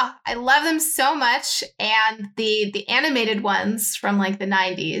death. I love them so much. And the animated ones from like the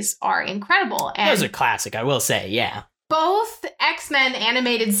 90s are incredible. And those are classic, I will say, yeah. Both X-Men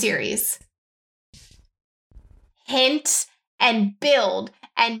animated series hint and build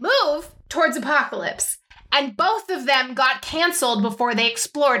and move towards Apocalypse. And both of them got canceled before they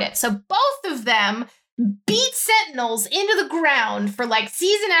explored it. So both of them beat Sentinels into the ground for like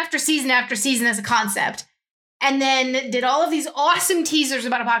season after season after season as a concept. and then did all of these awesome teasers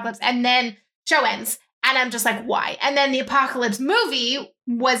about Apocalypse, and then show ends. And I'm just like, why? And then the Apocalypse movie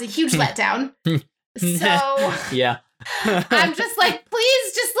was a huge letdown. So yeah. I'm just like,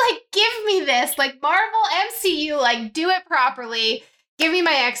 please just like give me this. Like Marvel MCU, like do it properly. Give me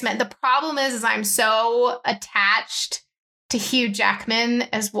my X-Men. The problem is I'm so attached to Hugh Jackman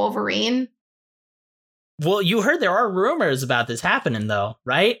as Wolverine. Well, you heard there are rumors about this happening though,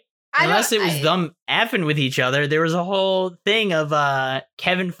 right? Unless it was them effing with each other, there was a whole thing of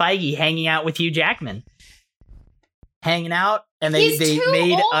Kevin Feige hanging out with Hugh Jackman. Hanging out, and they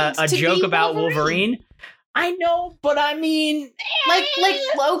made a joke about Wolverine. I know, but I mean, like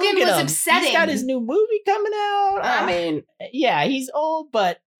Logan was upsetting. He's got his new movie coming out. I mean, yeah, he's old,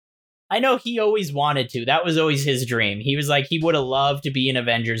 but I know he always wanted to. That was always his dream. He was like, he would have loved to be in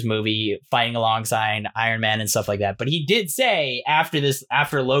Avengers movie, fighting alongside Iron Man and stuff like that. But he did say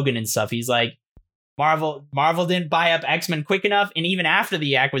after Logan and stuff, he's like, Marvel didn't buy up X-Men quick enough, and even after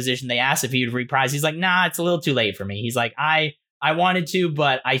the acquisition, they asked if he would reprise. He's like, nah, it's a little too late for me. He's like, I wanted to,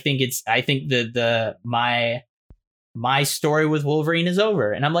 but I think my story with Wolverine is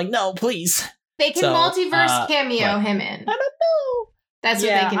over. And I'm like, no, please. They can multiverse cameo him in. I don't know. That's what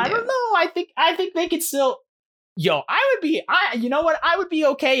they can do. I don't know. I think they could still. Yo, you know what? I would be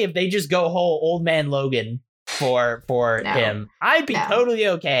okay if they just go whole Old Man Logan for him. I'd be totally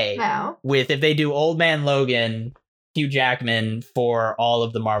okay with if they do Old Man Logan, Hugh Jackman for all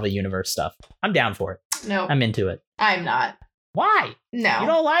of the Marvel Universe stuff. I'm down for it. No. I'm into it. I'm not. Why? No. You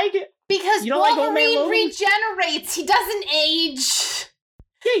don't like it? Because Wolverine regenerates. He doesn't age.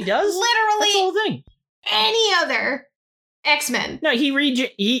 Yeah, he does. Literally. That's the whole thing. Any other X-Men. No,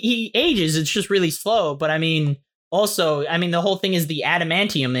 he ages. It's just really slow. But I mean, also, the whole thing is the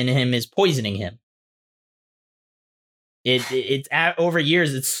adamantium in him is poisoning him. It's over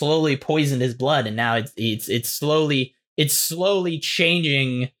years. It's slowly poisoned his blood, and now it's slowly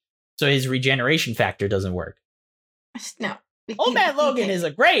changing. So his regeneration factor doesn't work. No. Old Man Logan is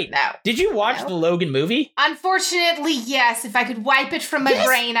a great. No. Did you watch the Logan movie? Unfortunately, yes. If I could wipe it from my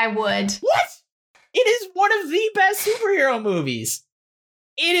brain, I would. What? It is one of the best superhero movies.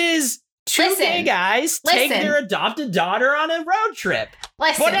 It is two gay guys take their adopted daughter on a road trip.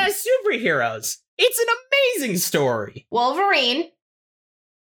 But as superheroes, it's an amazing story. Wolverine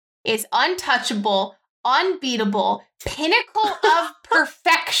is untouchable, unbeatable, pinnacle of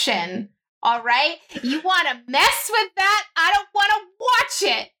perfection. All right? You want to mess with that? I don't want to watch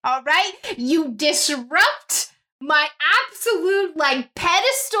it. All right? You disrupt my absolute,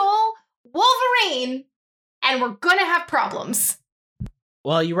 pedestal Wolverine, and we're going to have problems.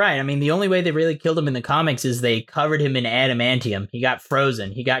 Well, you're right. The only way they really killed him in the comics is they covered him in adamantium. He got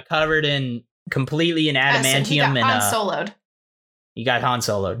frozen. He got covered completely in adamantium. So he got Han Solo'd. He got Han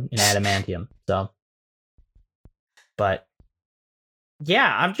Solo'd in adamantium. So, but...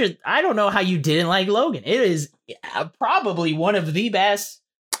 yeah, I don't know how you didn't like Logan. It is probably one of the best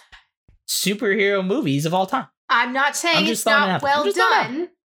superhero movies of all time. I'm not saying it's not well done.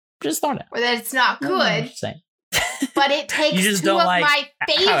 Just throwing it. Or that it's not good. I'm just saying. But it takes two of my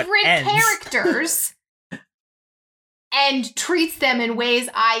favorite characters and treats them in ways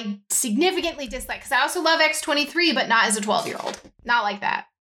I significantly dislike. Because I also love X-23, but not as a 12-year-old. Not like that.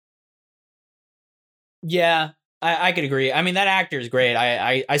 Yeah. I could agree. That actor is great.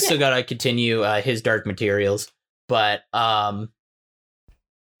 I still gotta continue his Dark Materials, but yeah,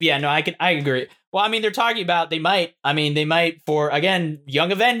 no, I agree. Well, they're talking about they might for again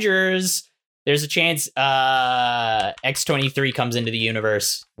Young Avengers. There's a chance X-23 comes into the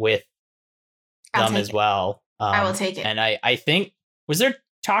universe with them as well. I will take it. And I think was there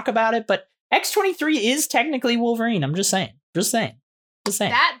talk about it, but X-23 is technically Wolverine. I'm just saying. He's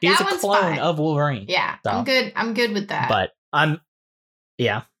a clone of Wolverine. Yeah, so. I'm good with that. But I'm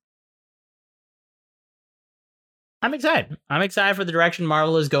excited. I'm excited for the direction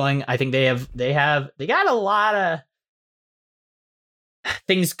Marvel is going. I think they got a lot of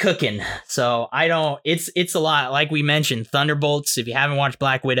things cooking. So it's a lot. Like we mentioned, Thunderbolts. If you haven't watched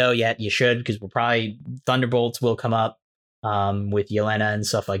Black Widow yet, you should, because Thunderbolts will come up with Yelena and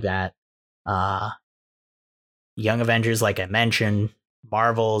stuff like that. Young Avengers, like I mentioned.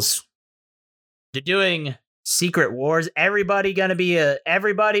 Marvels, they're doing Secret Wars. Everybody gonna be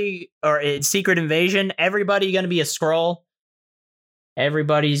Secret Invasion. Everybody gonna be a Skrull.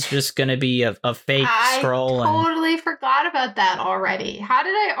 Everybody's just gonna be a fake Skrull. I totally forgot about that already. How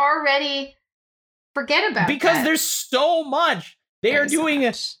did I already forget about that? Because there's so much. They are doing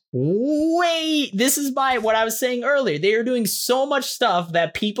this is what I was saying earlier. They are doing so much stuff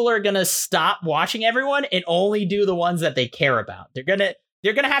that people are gonna stop watching everyone and only do the ones that they care about. They're gonna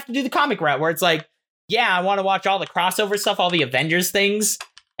have to do the comic route where it's like, yeah, I want to watch all the crossover stuff, all the Avengers things,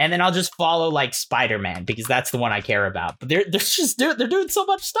 and then I'll just follow like Spider-Man because that's the one I care about. But they're doing so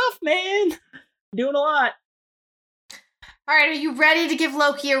much stuff, man. Doing a lot. All right, are you ready to give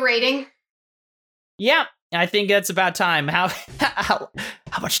Loki a rating? Yeah, I think that's about time. How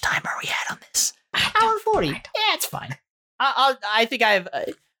much time are we at on this? Hour 40. Yeah, it's fine. I think I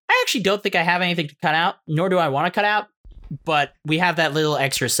actually don't think I have anything to cut out, nor do I want to cut out. But we have that little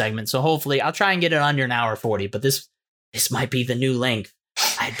extra segment, so hopefully I'll try and get it under an hour 40. But this might be the new length.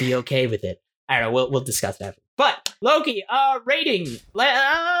 I'd be okay with it. I don't know. We'll discuss that. But Loki, rating.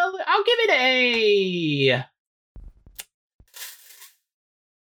 I'll give it a.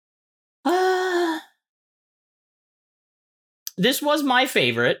 This was my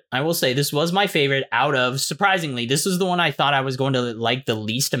favorite. I will say this was my favorite out of, surprisingly, this is the one I thought I was going to like the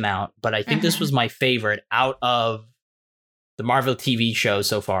least amount, but I think this was my favorite out of the Marvel TV show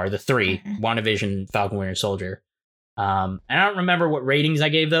so far, the three, WandaVision, Falcon Winter Soldier. And I don't remember what ratings I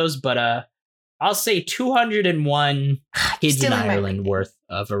gave those, but I'll say 201 Kids in Ireland worth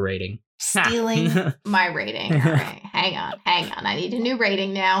of a rating. Stealing my rating. All right, hang on. I need a new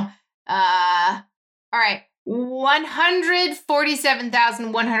rating now. All right.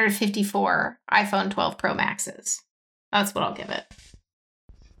 147,154 iPhone 12 Pro Maxes. That's what I'll give it.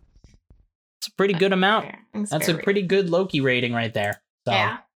 It's a pretty good amount. That's a pretty good Loki rating right there. So.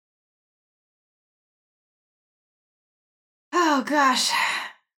 Yeah. Oh gosh.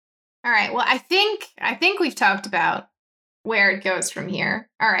 All right. Well, I think we've talked about where it goes from here.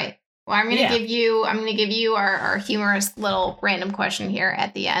 All right. Well, I'm gonna give you our humorous little random question here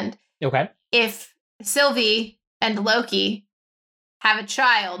at the end. Okay. If Sylvie and Loki have a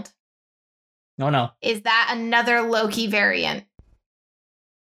child. Oh no. Is that another Loki variant?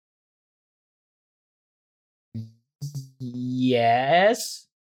 Yes.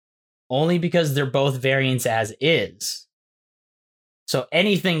 Only because they're both variants as is. So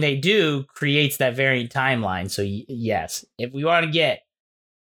anything they do creates that variant timeline. So yes, if we want to get.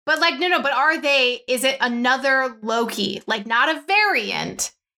 But like, no, but is it another Loki? Like not a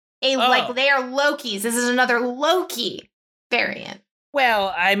variant. Like they are Lokis. This is another Loki variant.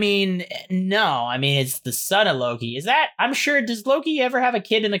 Well, I mean, no. I mean, it's the son of Loki. I'm sure, does Loki ever have a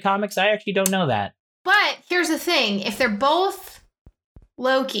kid in the comics? I actually don't know that. But here's the thing. If they're both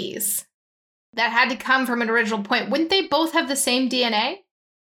Lokis that had to come from an original point, wouldn't they both have the same DNA?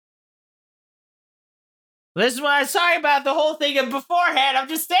 This is what I'm sorry about the whole thing beforehand. I'm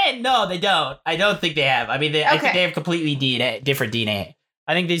just saying, no, they don't. I don't think they have. I mean, I think they have completely different DNA.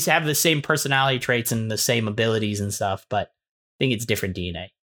 I think they just have the same personality traits and the same abilities and stuff, but I think it's different DNA.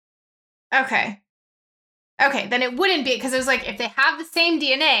 Okay, then it wouldn't be, because it was like, if they have the same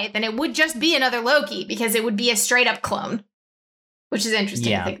DNA, then it would just be another Loki, because it would be a straight up clone, which is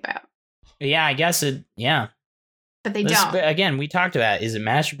interesting to think about. Yeah, I guess it, yeah. But they don't. Again, we talked about, is it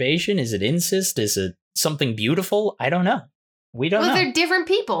masturbation? Is it incest? Is it something beautiful? I don't know. We don't know. Well, they're different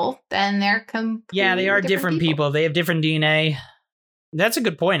people, then they're completely Yeah, they are different people. They have different DNA. That's a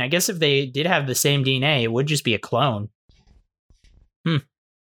good point. I guess if they did have the same DNA, it would just be a clone.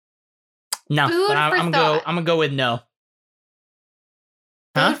 No, but I'm gonna go with no.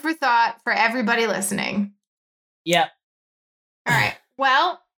 Food for thought for everybody listening. Yeah. All right.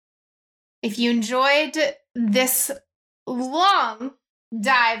 Well, if you enjoyed this long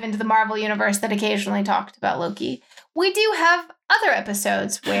dive into the Marvel Universe that occasionally talked about Loki, we do have other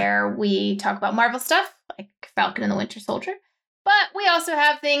episodes where we talk about Marvel stuff, like Falcon and the Winter Soldier. But we also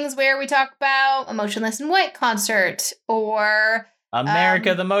have things where we talk about a Motionless in White concert or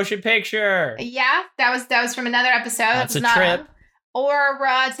America the Motion Picture. Yeah, that was from another episode. That's a trip. Or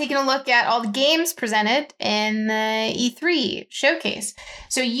taking a look at all the games presented in the E3 showcase.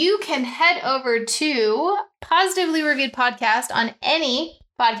 So you can head over to Positively Reviewed Podcast on any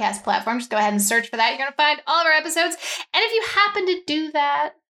podcast platform. Just go ahead and search for that. You're going to find all of our episodes. And if you happen to do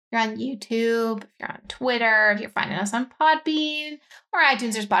that, you're on YouTube, if you're on Twitter, if you're finding us on Podbean or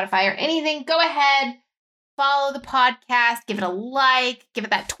iTunes or Spotify or anything, go ahead, follow the podcast, give it a like, give it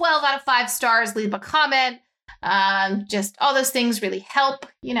that 12 out of 5 stars, leave a comment. Just all those things really help,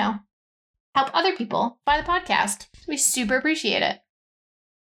 help other people find the podcast. We super appreciate it.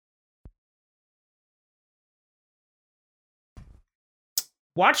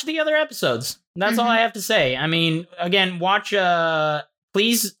 Watch the other episodes. That's all I have to say. I mean, again, watch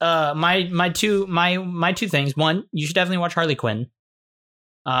please, my two things. One, you should definitely watch Harley Quinn.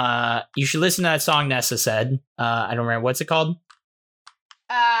 You should listen to that song Nessa said. I don't remember, what's it called?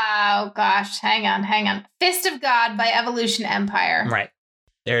 Oh gosh, hang on. Fist of God by Evolution Empire. Right.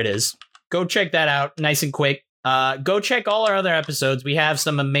 There it is. Go check that out. Nice and quick. Go check all our other episodes. We have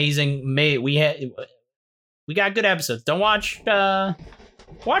some amazing. We got good episodes. Don't watch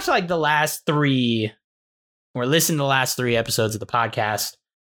like the last 3, or listen to the last 3 episodes of the podcast.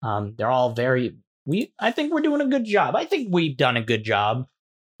 They're all very. I think we're doing a good job. I think we've done a good job.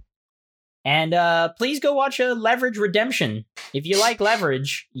 And please go watch Leverage Redemption. If you like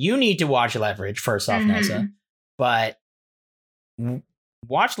Leverage, you need to watch Leverage first off, Nessa. But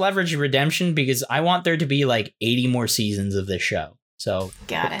watch Leverage Redemption because I want there to be like 80 more seasons of this show. So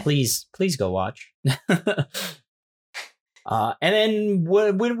please go watch. And then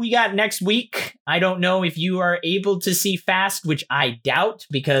what we got next week? I don't know if you are able to see Fast, which I doubt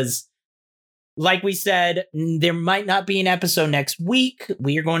because, like we said, there might not be an episode next week.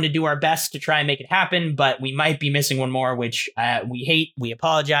 We are going to do our best to try and make it happen, but we might be missing one more, which we hate. We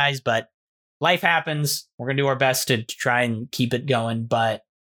apologize, but life happens. We're going to do our best to try and keep it going, but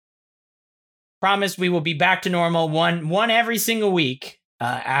promise we will be back to normal one every single week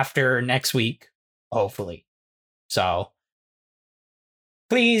after next week, hopefully. So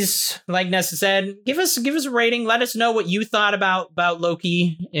please, like Nessa said, give us a rating. Let us know what you thought about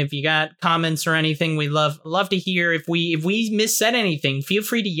Loki. If you got comments or anything, we love to hear. If we missaid anything, feel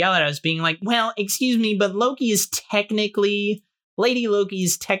free to yell at us, being like, "Well, excuse me, but Lady Loki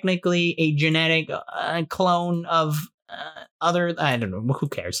is technically a genetic clone of other." I don't know. Who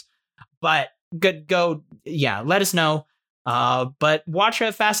cares? But go. Yeah, let us know. But watch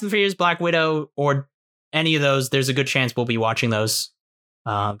Fast and Furious, Black Widow, or any of those. There's a good chance we'll be watching those.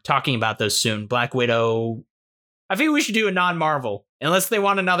 Talking about those soon. Black Widow, I think we should do a non-Marvel, unless they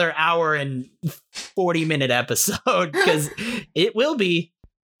want another hour and 40-minute episode, because it will be.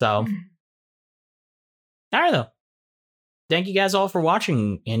 So, all right, though. Thank you guys all for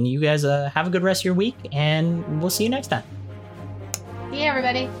watching, and you guys have a good rest of your week, and we'll see you next time. See you,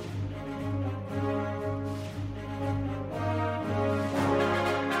 everybody.